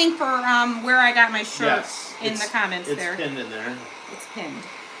put the link for where I got my shirt in the comments there. It's pinned in there. It's pinned.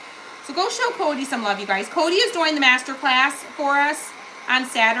 So go show Cody some love, you guys. Cody is doing the master class for us on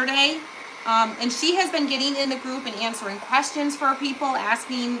Saturday. And she has been getting in the group and answering questions for people,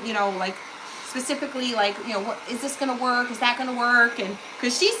 asking, you know, like, specifically, like, you know, what is this going to work? Is that going to work? And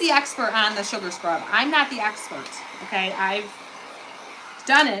because she's the expert on the sugar scrub. I'm not the expert, okay? I've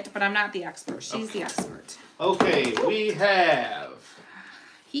done it, but I'm not the expert. She's the expert. Okay, we have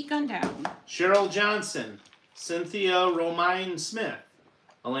Heat gun down. Cheryl Johnson, Cynthia Romine Smith,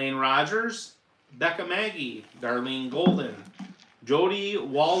 Elaine Rogers, Becca Maggie, Darlene Golden, Jody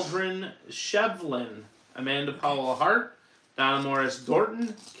Waldron Shevlin, Amanda Powell Hart, Donna Morris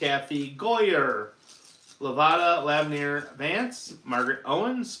Dorton, Kathy Goyer, Lavada Lavnier Vance, Margaret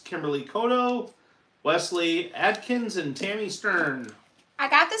Owens, Kimberly Cotto, Wesley Adkins, and Tammy Stern. I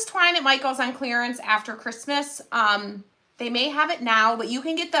got this twine at Michael's on clearance after Christmas. They may have it now, but you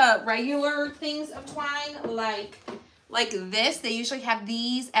can get the regular things of twine like this. They usually have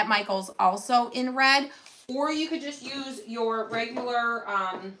these at Michael's also in red. Or you could just use your regular,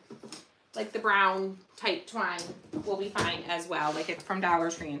 like the brown type twine will be fine as well, like it's from Dollar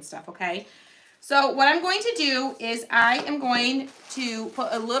Tree and stuff, okay? So what I'm going to do is I am going to put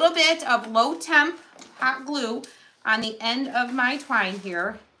a little bit of low temp hot glue on the end of my twine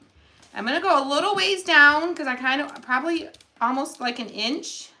here. I'm going to go a little ways down because I kind of probably almost like an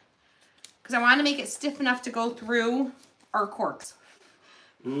inch because I want to make it stiff enough to go through our corks.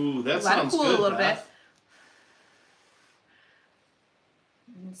 Ooh, that sounds good. Let it cool a little bit.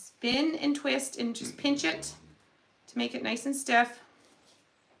 And spin and twist and just pinch it to make it nice and stiff.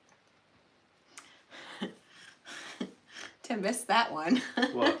 Tim missed that one.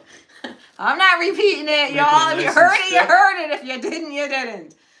 What? I'm not repeating it, y'all. If you heard it, you heard it. If you didn't, you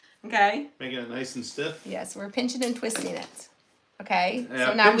didn't. Okay? Making it nice and stiff? Yes, we're pinching and twisting it. Okay? Yeah,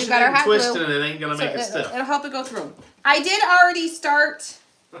 so now we've got our hot glue. Twisting it ain't going to make it stiff. It'll help it go through. I did already start,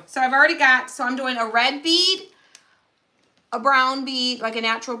 so I've already got, so I'm doing a red bead, a brown bead, like a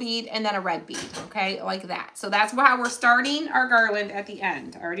natural bead, and then a red bead, okay? Like that. So that's how we're starting our garland at the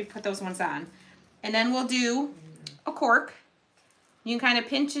end. I already put those ones on. And then we'll do a cork. You can kind of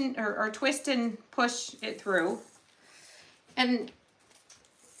pinch and, or twist and push it through. And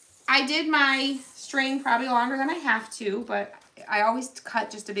I did my string probably longer than I have to, but I always cut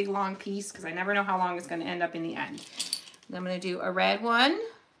just a big long piece because I never know how long it's going to end up in the end. And I'm going to do a red one.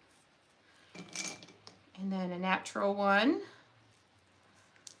 And then a natural one.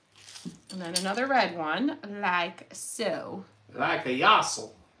 And then another red one, like so. Like a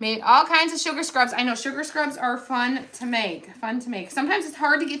yassel. Made all kinds of sugar scrubs. I know sugar scrubs are fun to make. Sometimes it's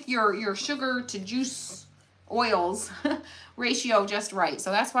hard to get your sugar to juice oils ratio just right. So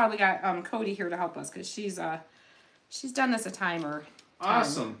that's why we got Cody here to help us because she's done this a time or time.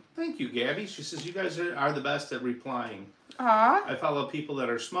 Awesome. Thank you, Gabby. She says you guys are the best at replying. Aw. I follow people that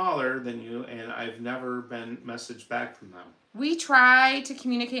are smaller than you, and I've never been messaged back from them. We try to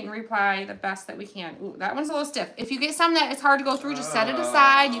communicate and reply the best that we can. Ooh, that one's a little stiff. If you get some that it's hard to go through, just set it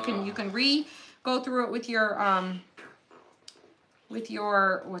aside. You can go through it with your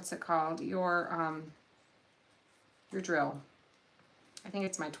what's it called? Your drill. I think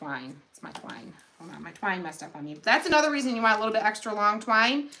it's my twine. It's my twine. Hold on, my twine messed up on me. That's another reason you want a little bit extra long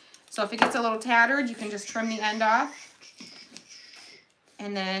twine. So if it gets a little tattered, you can just trim the end off.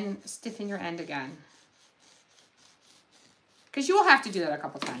 And then stiffen your end again. Because you will have to do that a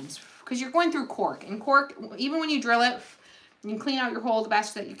couple times. Because you're going through cork. And cork, even when you drill it, you clean out your hole the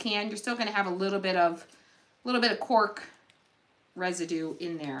best that you can, you're still going to have a little bit of cork residue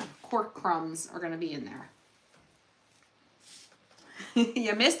in there. Cork crumbs are going to be in there.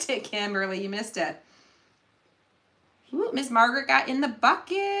 You missed it, Kimberly. You missed it. Ooh, Miss Margaret got in the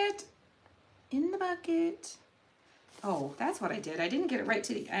bucket. In the bucket. Oh, that's what I did. I didn't get it right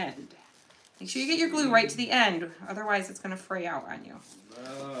to the end. Make sure you get your glue right to the end. Otherwise, it's going to fray out on you.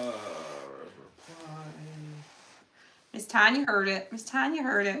 Miss Tanya heard it. Miss Tanya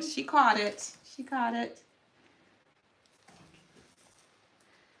heard it. She caught it. She caught it.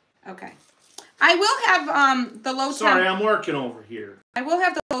 Okay. I will have the low temp. Sorry, I'm working over here. I will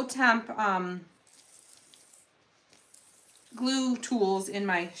have the low temp glue tools in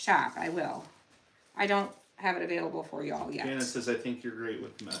my shop. I will. I don't have it available for y'all yet. Janice says, I think you're great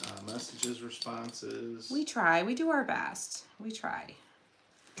with messages, responses. We try. We do our best. We try.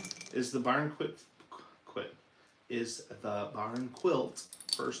 Is the barn Is the barn quilt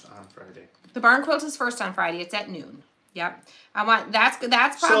first on Friday? The barn quilt is first on Friday. It's at noon. Yep.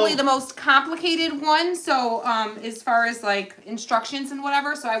 That's probably the most complicated one. So as far as like instructions and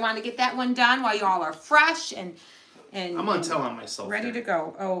whatever, so I want to get that one done while y'all are fresh and I'm gonna tell on myself. Ready to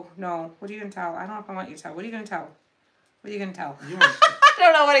go. Oh no. What are you gonna tell? I don't know if I want you to tell. What are you gonna tell? What are you gonna tell? I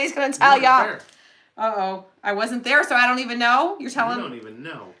don't know what he's gonna tell y'all. Uh-oh. I wasn't there, so I don't even know. You're telling You don't even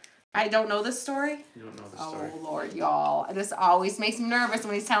know. I don't know this story? You don't know the story. Oh, Lord, y'all. This always makes me nervous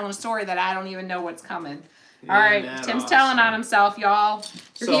when he's telling a story that I don't even know what's coming. All right, Tim's telling on himself, y'all.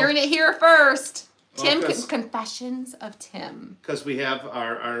 You're hearing it here first. Tim, Confessions of Tim. Because we have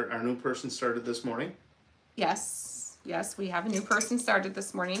our new person started this morning. Yes, we have a new person started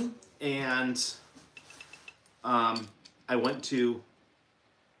this morning. And I went to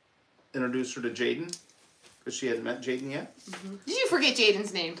introduce her to Jaden because she hadn't met Jaden yet. Mm-hmm. Did you forget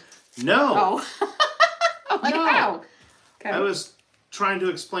Jaden's name? No. Oh. I'm like, how? Okay. I was trying to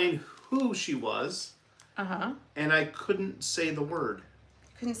explain who she was. Uh-huh. And I couldn't say the word.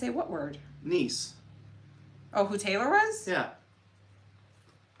 Couldn't say what word? Niece. Oh, who Taylor was? Yeah.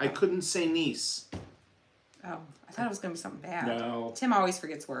 I couldn't say niece. Oh, I thought it was going to be something bad. No. Tim always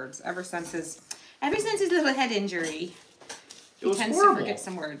forgets words ever since his little head injury. He tends horrible. to forget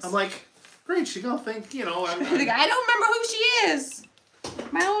some words. I'm like, great, she's going to think, you know. I don't remember who she is.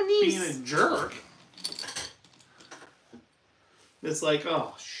 My own niece. Being a jerk. It's like,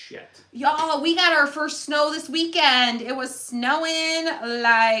 oh, shit. Y'all, we got our first snow this weekend. It was snowing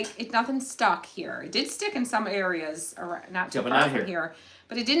like nothing stuck here. It did stick in some areas, not too far from here.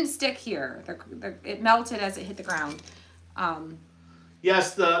 But it didn't stick here. It melted as it hit the ground.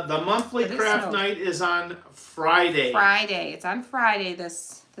 Yes, the monthly craft night is on Friday. Friday. It's on Friday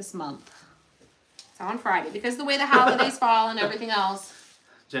this month. It's on Friday because of the way the holidays fall and everything else.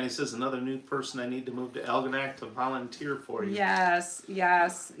 Jenny says, another new person I need to move to Algonac to volunteer for you. Yes.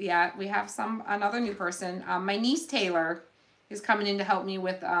 Yeah, we have another new person. My niece Taylor is coming in to help me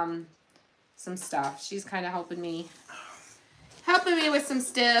with some stuff. She's kind of helping me with some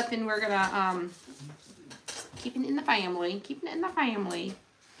stuff, and we're gonna keeping it in the family.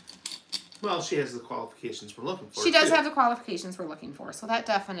 Well, she has the qualifications we're looking for. She does have the qualifications we're looking for, so that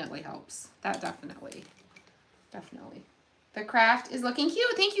definitely helps. That definitely. The craft is looking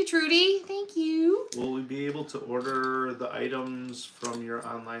cute. Thank you, Trudy. Thank you. Will we be able to order the items from your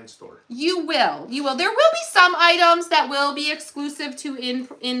online store? You will. There will be some items that will be exclusive to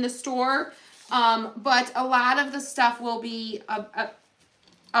in the store, but a lot of the stuff will be up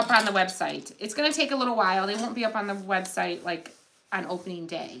on the website. It's going to take a little while. They won't be up on the website like on opening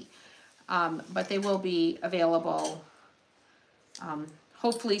day, but they will be available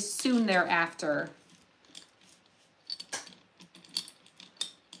hopefully soon thereafter.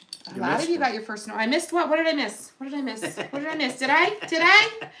 A lot of you got your first snow. I missed what? What did I miss? Did I?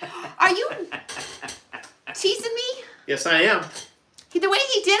 Are you teasing me? Yes, I am. The way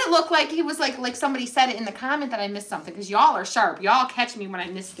he did it looked like he was like somebody said it in the comment that I missed something, because y'all are sharp. Y'all catch me when I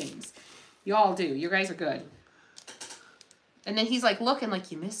miss things. Y'all do. You guys are good. And then he's like looking like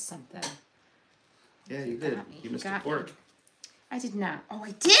you missed something. Yeah, you did. You missed the pork. I did not. Oh,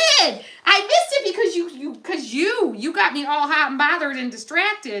 I did. I missed it because you got me all hot and bothered and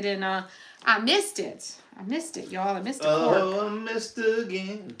distracted, and I missed it. Y'all. I missed a pork. Oh, I missed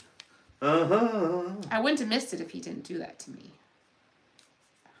again. I wouldn't have missed it if he didn't do that to me.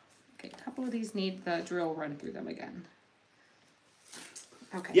 Okay, a couple of these need the drill run through them again.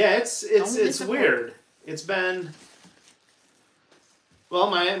 Okay. Yeah, it's weird. It's been. Well,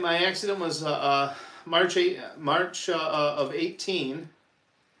 my accident was March of 18.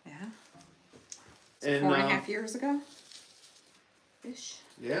 Yeah. And 4.5 years ago. Ish.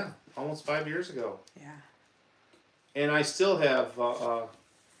 Yeah, almost 5 years ago. Yeah. And I still have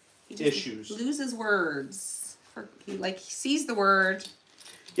issues. He loses words. He sees the word.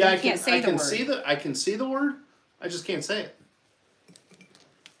 Yeah, I can see the word. I just can't say it.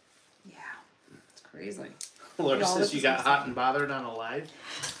 Yeah, it's crazy. Laura says you got hot and bothered on a live.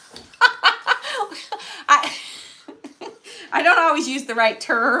 I don't always use the right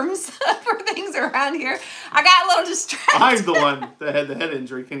terms for things around here. I got a little distracted. I'm the one that had the head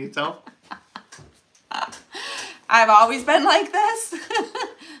injury. Can you tell? I've always been like this.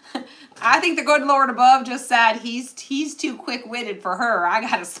 I think the good Lord above just said he's too quick-witted for her. I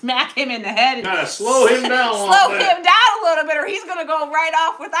gotta smack him in the head. And gotta slow him down. Slow him down a little bit, or he's gonna go right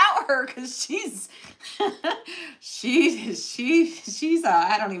off without her, because she's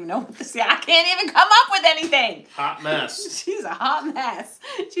I don't even know what to say. I can't even come up with anything. Hot mess. She's a hot mess.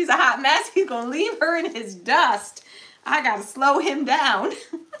 She's a hot mess. He's gonna leave her in his dust. I gotta slow him down.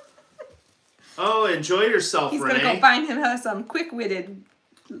 Oh, enjoy yourself, He's Renee. gonna go find him some quick-witted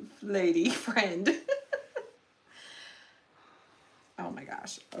lady friend. Oh my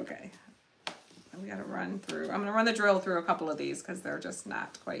gosh. Okay. We gotta run through. I'm gonna run the drill through a couple of these because they're just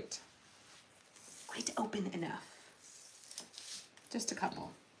not quite open enough. Just a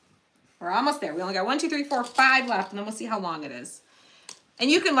couple. We're almost there. We only got 1, 2, 3, 4, 5 left, and then we'll see how long it is.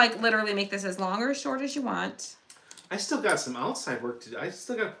 And you can like literally make this as long or as short as you want. I still got some outside work to do. I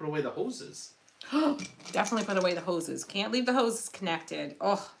still got to put away the hoses. Definitely put away the hoses. Can't leave the hoses connected.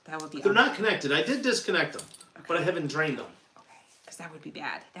 Oh, that would be. They're not connected. I did disconnect them, okay, but I haven't drained them. Okay, because that would be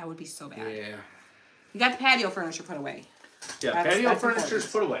bad. That would be so bad. Yeah. You got the patio furniture put away. Yeah, patio furniture's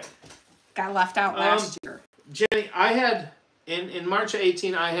put away. Got left out last year. Jenny, I had in March of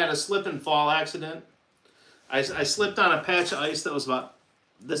 18, I had a slip and fall accident. I slipped on a patch of ice that was about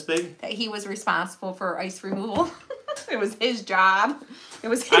this big. That he was responsible for ice removal. It was his job. It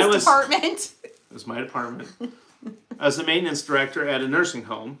was his department. It was my department. I was the maintenance director at a nursing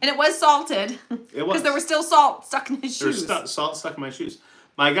home. And it was salted. It was. Because there was still salt stuck in his shoes. There was salt stuck in my shoes.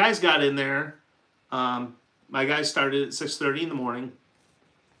 My guys got in there. My guys started at 6:30 in the morning.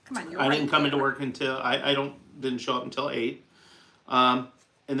 Come on, I didn't come into work until didn't show up until 8. And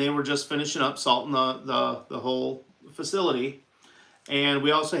they were just finishing up salting the whole facility. And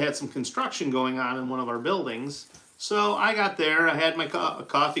we also had some construction going on in one of our buildings. So I got there. I had my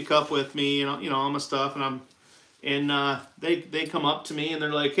coffee cup with me, and all my stuff, and they come up to me and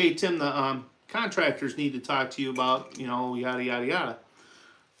they're like, "Hey Tim, the contractors need to talk to you about yada yada yada."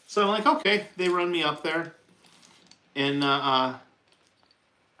 So I'm like, "Okay." They run me up there, and I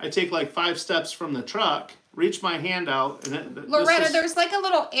take like 5 steps from the truck, reach my hand out, and Loretta, there's like a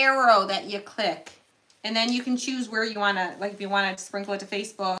little arrow that you click, and then you can choose where you want to, like if you want to sprinkle it to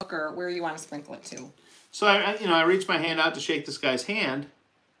Facebook or where you want to sprinkle it to. So I reach my hand out to shake this guy's hand,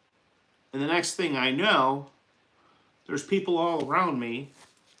 and the next thing I know, there's people all around me.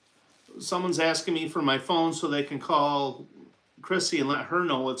 Someone's asking me for my phone so they can call Chrissy and let her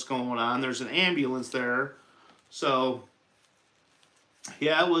know what's going on. There's an ambulance there, so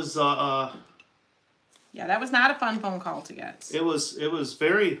yeah, it was. Yeah, that was not a fun phone call to get. It was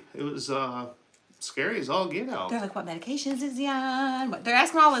scary as all get out. They're like, "What medications is he on?" They're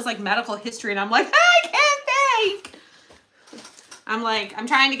asking all this like medical history, and I'm like, I can't think. I'm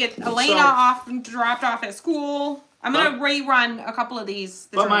trying to get Elena off and dropped off at school. I'm gonna rerun a couple of these.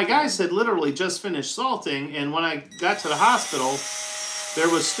 But my guys had literally just finished salting, and when I got to the hospital, there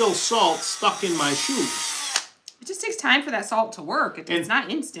was still salt stuck in my shoes. It just takes time for that salt to work. It's not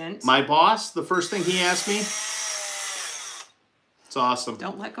instant. My boss, the first thing he asked me, it's awesome.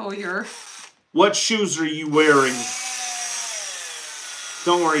 Don't let go of your... What shoes are you wearing?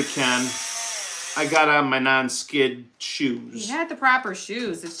 Don't worry, Ken. I got on my non-skid shoes. You had the proper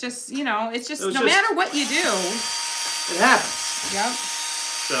shoes. It's just, no matter what you do. It happens. Yep.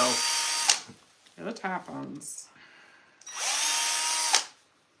 So. It happens.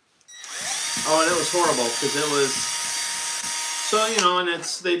 Oh, and it was horrible because it was. So, and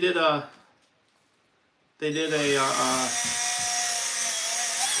they did a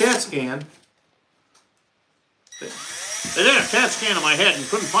CAT scan. They did a CAT scan of my head and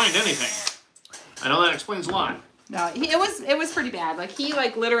couldn't find anything. I know that explains a lot. No, it was pretty bad. Like he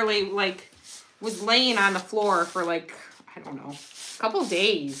literally was laying on the floor for I don't know, a couple of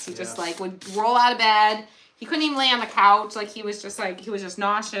days. He just would roll out of bed. He couldn't even lay on the couch. Like he was just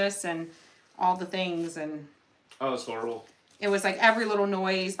nauseous and all the things, and oh, it's horrible. It was like every little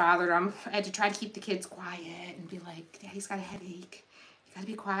noise bothered him. I had to try to keep the kids quiet and be like, "Daddy's got a headache. You gotta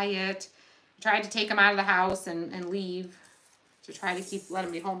be quiet." I tried to take him out of the house and leave to try to let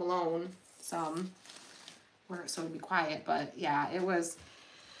him be home alone so he'd be quiet. But yeah, that was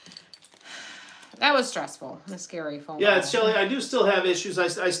stressful. A scary phone call. Yeah, Shelly, I do still have issues.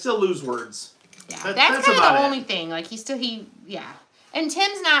 I still lose words. Yeah, that's kind of the only thing. Like yeah. And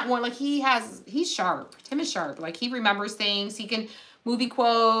Tim's not one, he's sharp. Tim is sharp. Like, he remembers things. He can, movie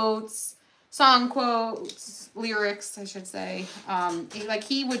quotes, song quotes, lyrics, I should say.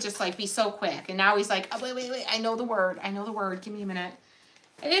 He would just, be so quick. And now he's like, "Oh, wait, I know the word. Give me a minute."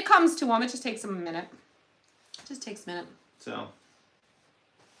 And it comes to him. It just takes him a minute. It just takes a minute. So.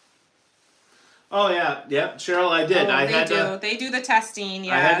 Oh yeah, yep, Cheryl, I did. They do the testing.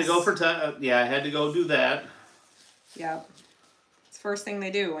 Yes. I had to go for I had to go do that. Yep. It's the first thing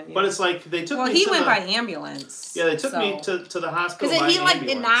they do when you. But it's like they took me. Well, he went by ambulance. Yeah, they took me to the hospital because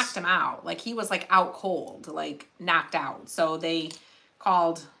it knocked him out. Like he was like out cold, like knocked out. So they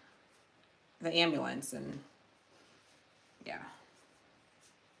called the ambulance and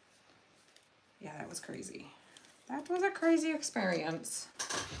yeah, that was crazy. That was a crazy experience.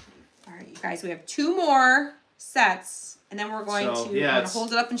 All right, you guys, we have 2 more sets, and then we're going I'm gonna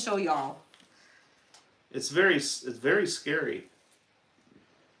hold it up and show y'all. It's very scary.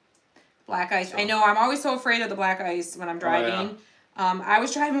 Black ice. So. I know. I'm always so afraid of the black ice when I'm driving. Oh, yeah. I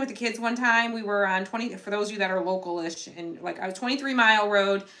was driving with the kids one time. We were on 20. For those of you that are local-ish, and like I was 23 Mile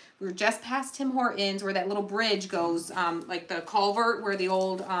Road. We were just past Tim Hortons, where that little bridge goes, like the culvert where the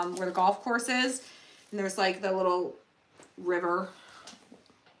old where the golf course is, and there's like the little river.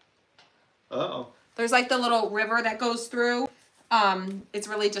 Uh-oh. There's like the little river that goes through. It's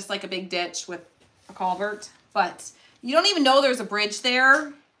really just like a big ditch with a culvert, but you don't even know there's a bridge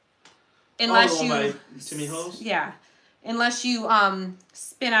there unless unless you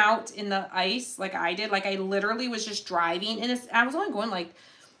spin out in the ice like I did. Like I literally was just driving, and I was only going like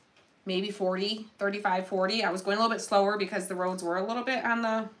maybe 40, 35, 40. I was going a little bit slower because the roads were a little bit on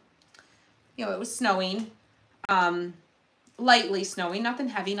the, it was snowing. Lightly snowing, nothing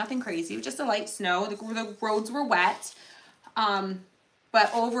heavy, nothing crazy, just a light snow. The roads were wet.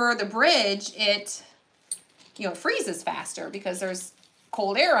 But over the bridge, it freezes faster because there's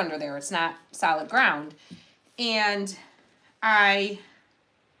cold air under there. It's not solid ground. And I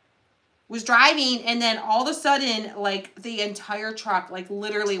was driving, and then all of a sudden, like, the entire truck, like,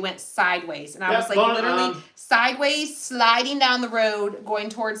 literally went sideways. And I was, like, literally sideways, sliding down the road, going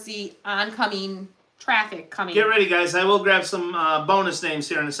towards the oncoming traffic coming. Get ready, guys. I will grab some bonus names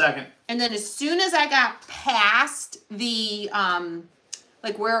here in a second. And then as soon as I got past the,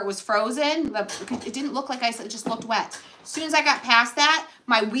 like, where it was frozen, it didn't look like ice, it just looked wet. As soon as I got past that,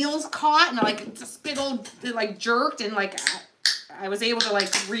 my wheels caught, and, like, this big old, it, like, jerked, and, like, I was able to,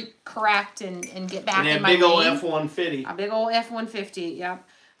 like, correct and get back in my lane. And a big old F-150. A big old F-150, yep.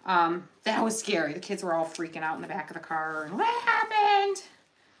 That was scary. The kids were all freaking out in the back of the car. And what happened?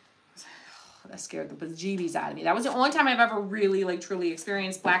 That scared the bejeebies out of me. That was the only time I've ever really, like, truly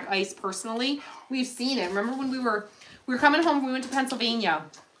experienced black ice personally. We've seen it. Remember when we were coming home, we went to Pennsylvania,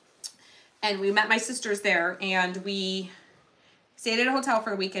 and we met my sisters there, and we stayed at a hotel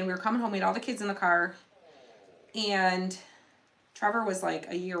for a weekend. We were coming home. We had all the kids in the car, and Trevor was like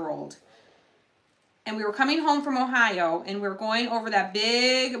a year old. And we were coming home from Ohio, and we were going over that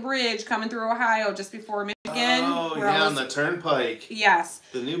big bridge coming through Ohio just before Michigan. Oh, yeah, on the turnpike. Yes.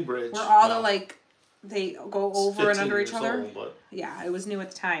 The new bridge. Where all the, like, they go over and under each other. Old, yeah, it was new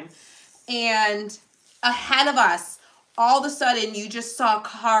at the time. And ahead of us, all of a sudden, you just saw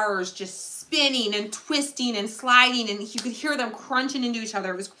cars just spinning and twisting and sliding, and you could hear them crunching into each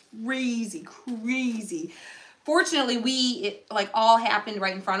other. It was crazy, crazy. Fortunately, it like all happened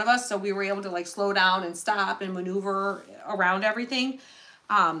right in front of us, so we were able to like slow down and stop and maneuver around everything.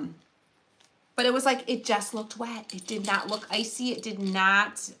 But it was like, it just looked wet. It did not look icy. It did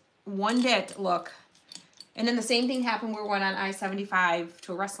not one bit look. And then the same thing happened. We were going on I-75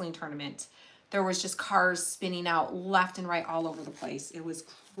 to a wrestling tournament. There was just cars spinning out left and right all over the place. It was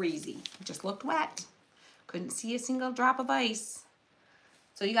crazy. It just looked wet. Couldn't see a single drop of ice.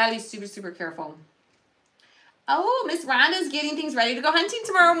 So you got to be super, super careful. Oh, Miss Rhonda's getting things ready to go hunting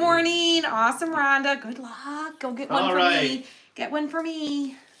tomorrow morning. Awesome, Rhonda. Good luck. Go get one for me. Get one for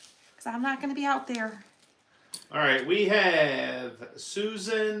me. Because I'm not going to be out there. All right. We have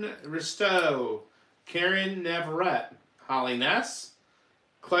Susan Risto, Karen Navarrete, Holly Ness,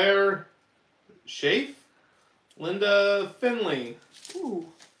 Claire Schaaf, Linda Finley. Ooh.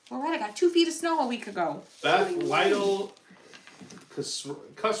 All right. I got 2 feet of snow a week ago. Beth Lytle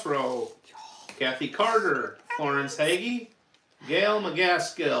Cusrow, Kathy Carter, Florence Hagee, Gail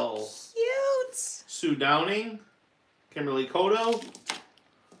McGaskill, cute, Sue Downing, Kimberly Cotto,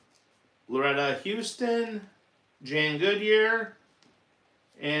 Loretta Houston, Jan Goodyear,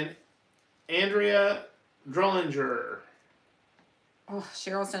 and Andrea Drollinger. Oh,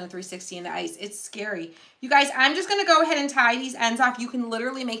 Cheryl's done a 360 in the ice. It's scary. You guys, I'm just going to go ahead and tie these ends off. You can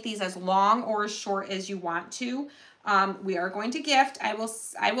literally make these as long or as short as you want to. We are going to gift. I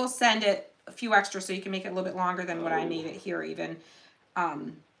will send it a few extra so you can make it a little bit longer than what I made it here even.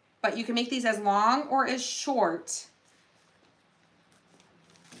 But you can make these as long or as short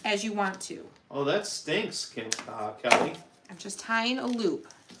as you want to. Oh, that stinks, Kelly. I'm just tying a loop.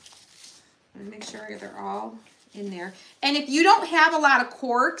 I'm going to make sure they're all in there. And if you don't have a lot of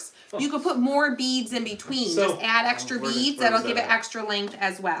corks, you can put more beads in between. So, just add extra beads. That'll give it extra length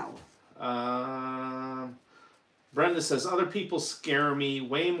as well. Brenda says, other people scare me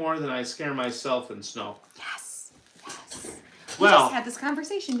way more than I scare myself in snow. Yes. Yes. We just had this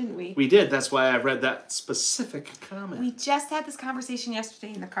conversation, didn't we? We did. That's why I read that specific comment. We just had this conversation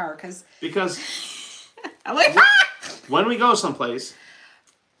yesterday in the car. Because I'm like, when we go someplace,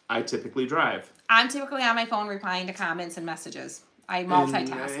 I typically drive. I'm typically on my phone replying to comments and messages. I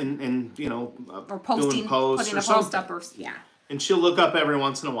multitask. And you know, or posting, doing posts putting or a post up or, yeah. And she'll look up every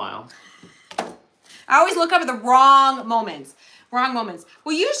once in a while. I always look up at the wrong moments. Wrong moments.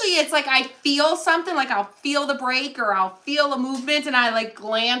 Well, usually it's like I feel something, like I'll feel the brake or I'll feel a movement and I like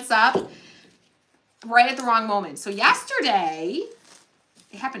glance up right at the wrong moment. So yesterday,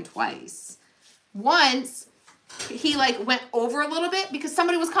 it happened twice. Once, he like went over a little bit because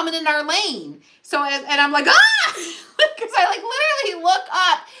somebody was coming in our lane. So, and I'm like, ah! Because I like literally look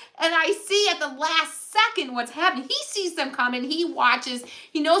up and I see at the last second what's happening. He sees them coming. He watches.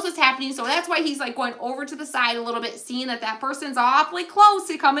 He knows what's happening. So that's why he's like going over to the side a little bit, seeing that that person's awfully close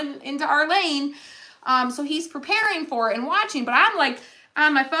to coming into our lane. So he's preparing for it and watching. But I'm like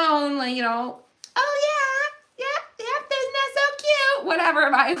on my phone, like, you know, oh yeah, yep, isn't that so cute? Whatever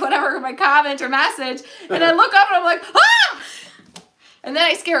my comment or message. And I look up and I'm like, ah! And then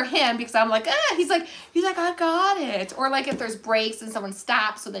I scare him because I'm like, ah, he's like, I got it. Or like if there's brakes and someone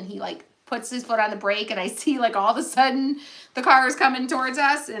stops, so then he like puts his foot on the brake and I see like all of a sudden the car is coming towards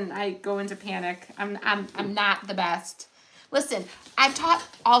us and I go into panic. I'm not the best. Listen, I've taught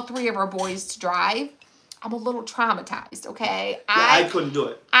all three of our boys to drive. I'm a little traumatized, okay? Yeah, I couldn't do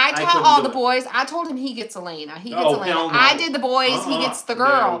it. I taught all the boys. I told him he gets Elena. He gets Elena. No. I did the boys. He gets the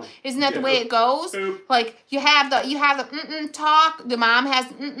girl. No. Isn't that the way it goes? Like you have the talk. The mom has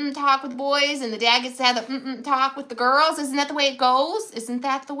talk with the boys, and the dad gets to have the talk with the girls. Isn't that the way it goes? Isn't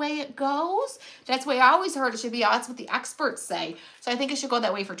that the way it goes? That's the way I always heard it should be. That's what the experts say. So I think it should go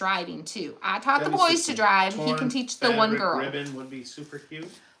that way for driving too. I taught the boys to drive. He can teach the one girl. Ribbon would be super cute.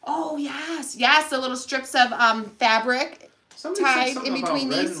 Oh, yes. Yes, the little strips of fabric tied in between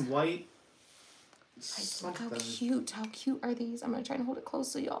these. Red and white. Look how cute. How cute are these? I'm going to try and hold it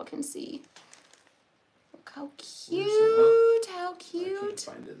close so y'all can see. Look how cute. How cute. I can't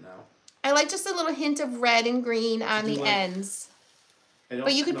find it now. I like just a little hint of red and green on the ends.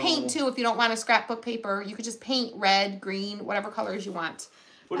 But you could paint, too, if you don't want a scrapbook paper. You could just paint red, green, whatever colors you want.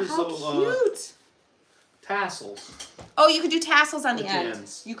 How cute. Tassels. Oh, you could do tassels on the end.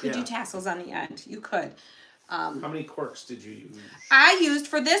 You could do tassels on the end. You could. How many corks did you use? I used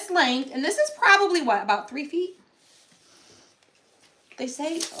for this length, and this is probably what, about 3 feet? They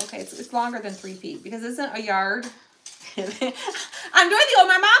say, okay, it's longer than 3 feet because it's isn't a yard. I'm doing the old.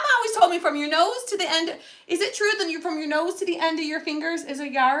 My mom always told me from your nose to the end. Is it true that from your nose to the end of your fingers is a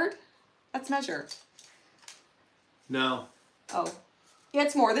yard? Let's measure. No. Oh. Yeah,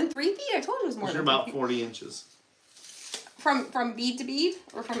 it's more than 3 feet. I told you it was more than 3 feet. About 40 inches. From bead to bead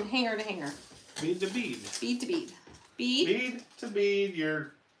or from hanger to hanger? Bead to bead. Bead to bead. Bead? Bead to bead,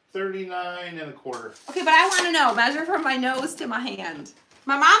 you're 39 1/4. Okay, but I want to know. Measure from my nose to my hand.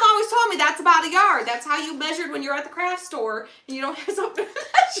 My mom always told me that's about a yard. That's how you measured when you're at the craft store and you don't have something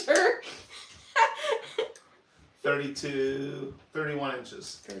to measure. 31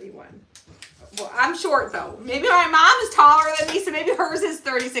 inches. 31. Well, I'm short, though. Maybe my mom is taller than me, so maybe hers is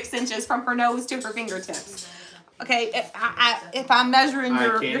 36 inches from her nose to her fingertips. Okay, if I'm measuring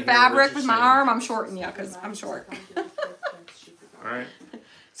your fabric with my arm, I'm shorting you because I'm short. All right.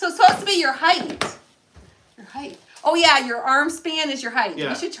 So it's supposed to be your height. Your height. Oh, yeah, your arm span is your height. Yeah.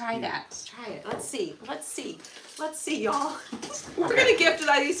 We should try that. Try it. Let's see. Let's see. Let's see, y'all. We're going to gift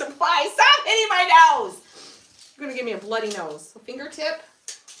these supplies. Stop hitting my nose. You're going to give me a bloody nose. So fingertip.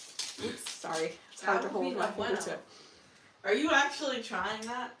 Oops, sorry. It's hard to hold my fingertip. Are you actually trying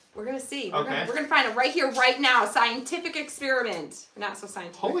that? We're going to see. We're going to find it right here, right now. Scientific experiment. Not so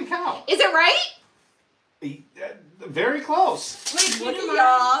scientific. Holy cow. Is it right? Very close. Wait, look at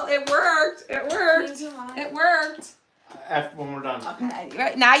y'all. It worked. It worked. It worked. After when we're done.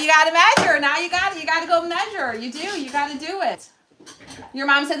 Okay. Now you got to measure. Now you got to go measure. You do. You got to do it. Your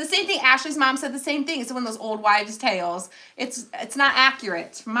mom said the same thing. Ashley's mom said the same thing. It's one of those old wives' tales. It's not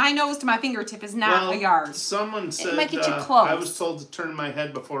accurate. My nose to my fingertip is not a yard. Someone said it might get you close. I was told to turn my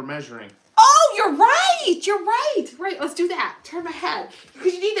head before measuring. Oh, you're right. You're right. Right. Let's do that. Turn my head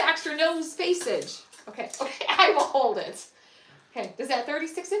because you need the extra nose spacage. Okay. Okay. I will hold it. Okay. Is that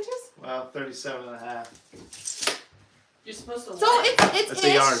 36 inches? Well, 37 1/2. You're supposed to. So it's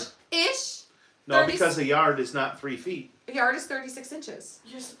a yard. Ish. No, because a yard is not 3 feet. A yard is 36 inches.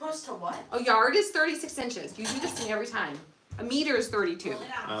 You're supposed to what? A yard is 36 inches. You do this to me every time. A meter is 32.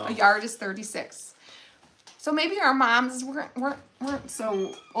 Oh. A yard is 36. So maybe our moms weren't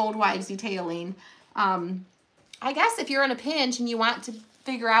so old wives detailing. I guess if you're in a pinch and you want to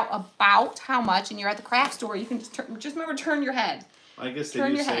figure out about how much and you're at the craft store, you can just remember turn your head. I guess they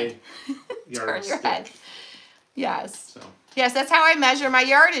do say turn your head. Yes. So. Yes, that's how I measure my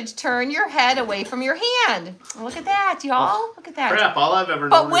yardage. Turn your head away from your hand. Look at that, y'all. Look at that. Crap, all I've ever known.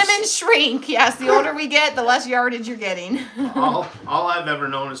 But women shrink. Yes, the older we get, the less yardage you're getting. all I've ever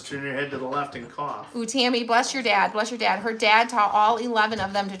known is turn your head to the left and cough. Ooh, Tammy, bless your dad. Bless your dad. Her dad taught all 11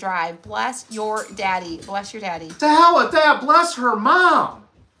 of them to drive. Bless your daddy. Bless your daddy. To hell with that. Bless her mom.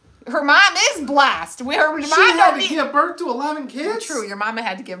 Her mom is blessed. She had to give birth to 11 kids? Well, true. Your mama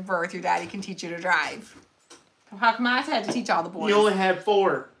had to give birth. Your daddy can teach you to drive. How come I had to teach all the boys? You only had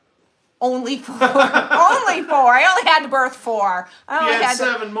 4. Only 4. Only 4. I only had to birth 4. I only had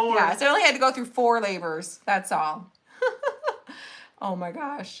 7 more. Yeah, so I only had to go through 4 labors. That's all. Oh my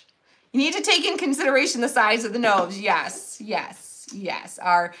gosh. You need to take in consideration the size of the nose. Yes, yes, yes.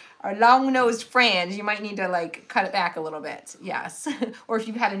 Our long-nosed friends, you might need to like cut it back a little bit. Yes. Or if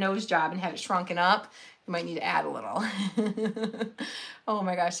you've had a nose job and had it shrunken up, you might need to add a little. Oh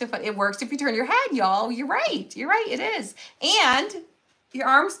my gosh, so fun. It works if you turn your head, y'all. You're right. You're right. It is. And your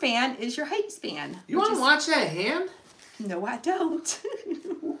arm span is your height span. You want to watch that hand? No, I don't.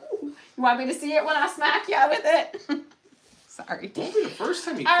 You want me to see it when I smack you with it? Sorry. Won't be the first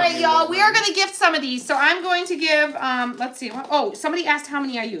time you All right, y'all. We are going to gift some of these. So I'm going to give, let's see. Oh, somebody asked how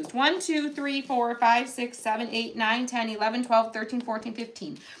many I used. 1, 2, 3, 4, 5, 6, 7, 8, 9, 10, 11, 12, 13, 14,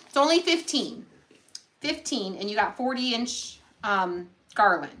 15. It's only 15. 15, and you got 40-inch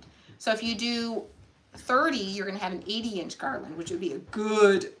garland. So if you do 30, you're going to have an 80-inch garland, which would be a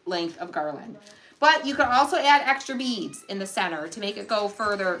good length of garland. But you can also add extra beads in the center to make it go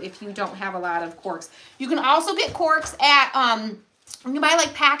further if you don't have a lot of corks. You can also get corks at, you can buy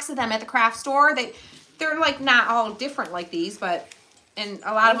like packs of them at the craft store. They're like not all different like these, but, and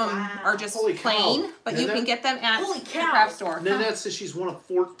a lot of them are just plain, but you can get them at the craft store. Nanette says she's one of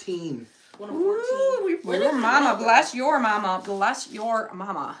 14. Ooh, your mama, bless your mama, bless your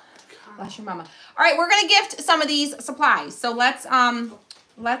mama, bless your mama. All right, we're gonna gift some of these supplies. So let's draw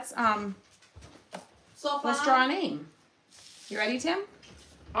a name. You ready, Tim?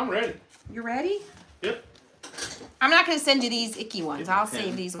 I'm ready. You ready? Yep. I'm not gonna send you these icky ones. I'll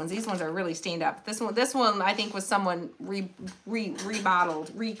save these ones. These ones are really stained up. This one I think was someone recorked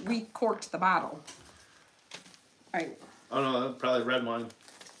the bottle. All right. Oh no, that's probably red wine.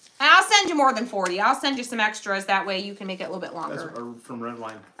 And I'll send you more than 40. I'll send you some extras. That way you can make it a little bit longer. That's from red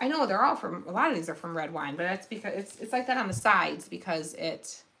wine. I know they're all from. A lot of these are from red wine, but that's because it's like that on the sides because they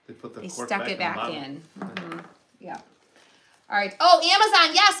stuck it back in. Mm-hmm. Yeah. All right. Oh,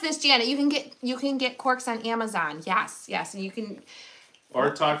 Amazon. Yes, Miss Janet. You can get corks on Amazon. Yes, yes, and you can.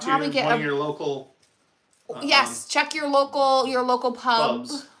 Or talk to one of your local. Yes, check your local pub,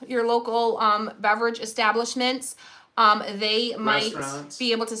 pubs. Your local beverage establishments. They might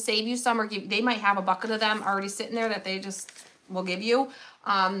be able to save you some, or they might have a bucket of them already sitting there that they just will give you.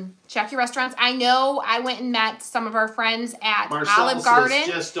 Check your restaurants. I know I went and met some of our friends at Olive Garden. Says,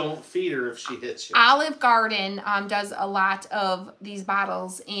 just don't feed her if she hits you. Olive Garden does a lot of these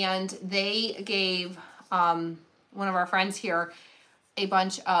bottles, and they gave one of our friends here a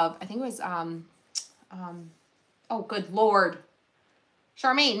bunch of, I think it was, oh, good Lord.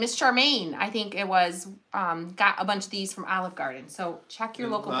 Miss Charmaine, I think it was, got a bunch of these from Olive Garden. So check your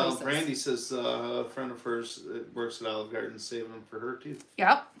local places. Brandy says a friend of hers that works at Olive Garden saving them for her too.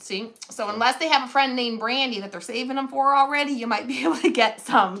 Yep, see? So unless they have a friend named Brandy that they're saving them for already, you might be able to get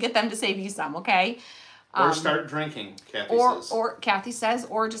them to save you some, okay? Or start drinking, Kathy says. Or Kathy says,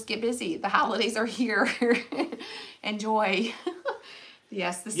 or just get busy. The holidays are here. Enjoy.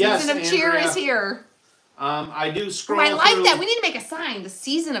 Yes, the season of cheer is here. I do scroll I like that. We need to make a sign. The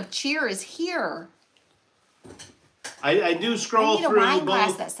season of cheer is here. I do scroll through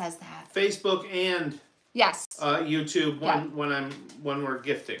both that says that. Facebook and YouTube when we're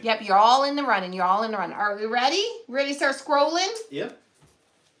gifting. Yep, you're all in the running. Are we ready? Ready to start scrolling? Yep.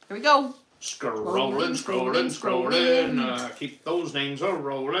 Here we go. Scrolling. Keep those names a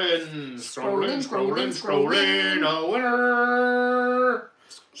rolling. Scrolling. A winner.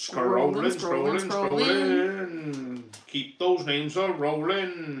 Scrolling. Keep those names a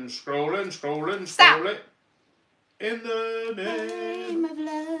rolling. Scrolling. In the name of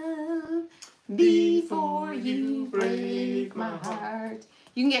love, before you break my heart.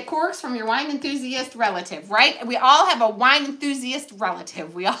 You can get corks from your wine enthusiast relative, right? We all have a wine enthusiast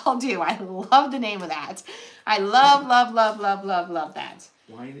relative. We all do. I love the name of that. I love, love, love, love, love, love that.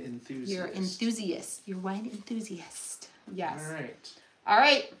 Wine enthusiast. You're enthusiast. You're wine enthusiast. Yes. All right. All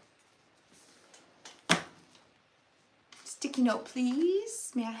right. Sticky note,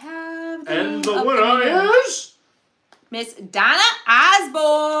 please. May I have the And the winner is... Miss Donna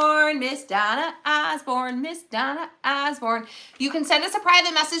Osborne. Miss Donna Osborne. Miss Donna Osborne. You can send us a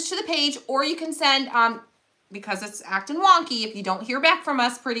private message to the page, or you can send, because it's acting wonky, if you don't hear back from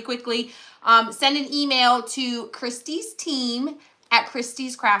us pretty quickly, send an email to Christy's team at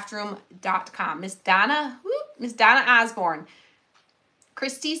christyscraftroom.com. Miss Donna Osborne.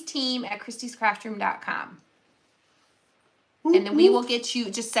 Christy's team at christyscraftroom.com. And then we will get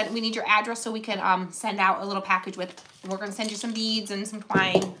you, we need your address so we can send out a little package with, we're going to send you some beads and some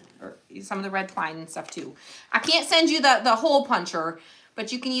twine, or some of the red twine and stuff too. I can't send you the hole puncher,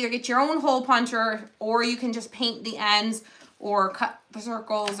 but you can either get your own hole puncher, or you can just paint the ends or cut the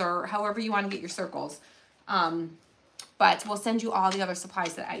circles, or however you want to get your circles. But we'll send you all the other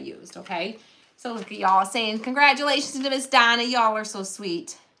supplies that I used, okay? So look at y'all saying, congratulations to Miss Donna. Y'all are so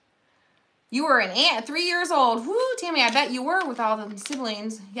sweet. You were an aunt, 3 years old. Woo, Tammy, I bet you were with all the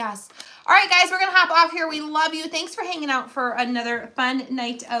siblings. Yes. All right, guys, we're going to hop off here. We love you. Thanks for hanging out for another fun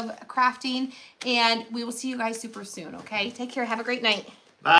night of crafting. And we will see you guys super soon, okay? Take care. Have a great night.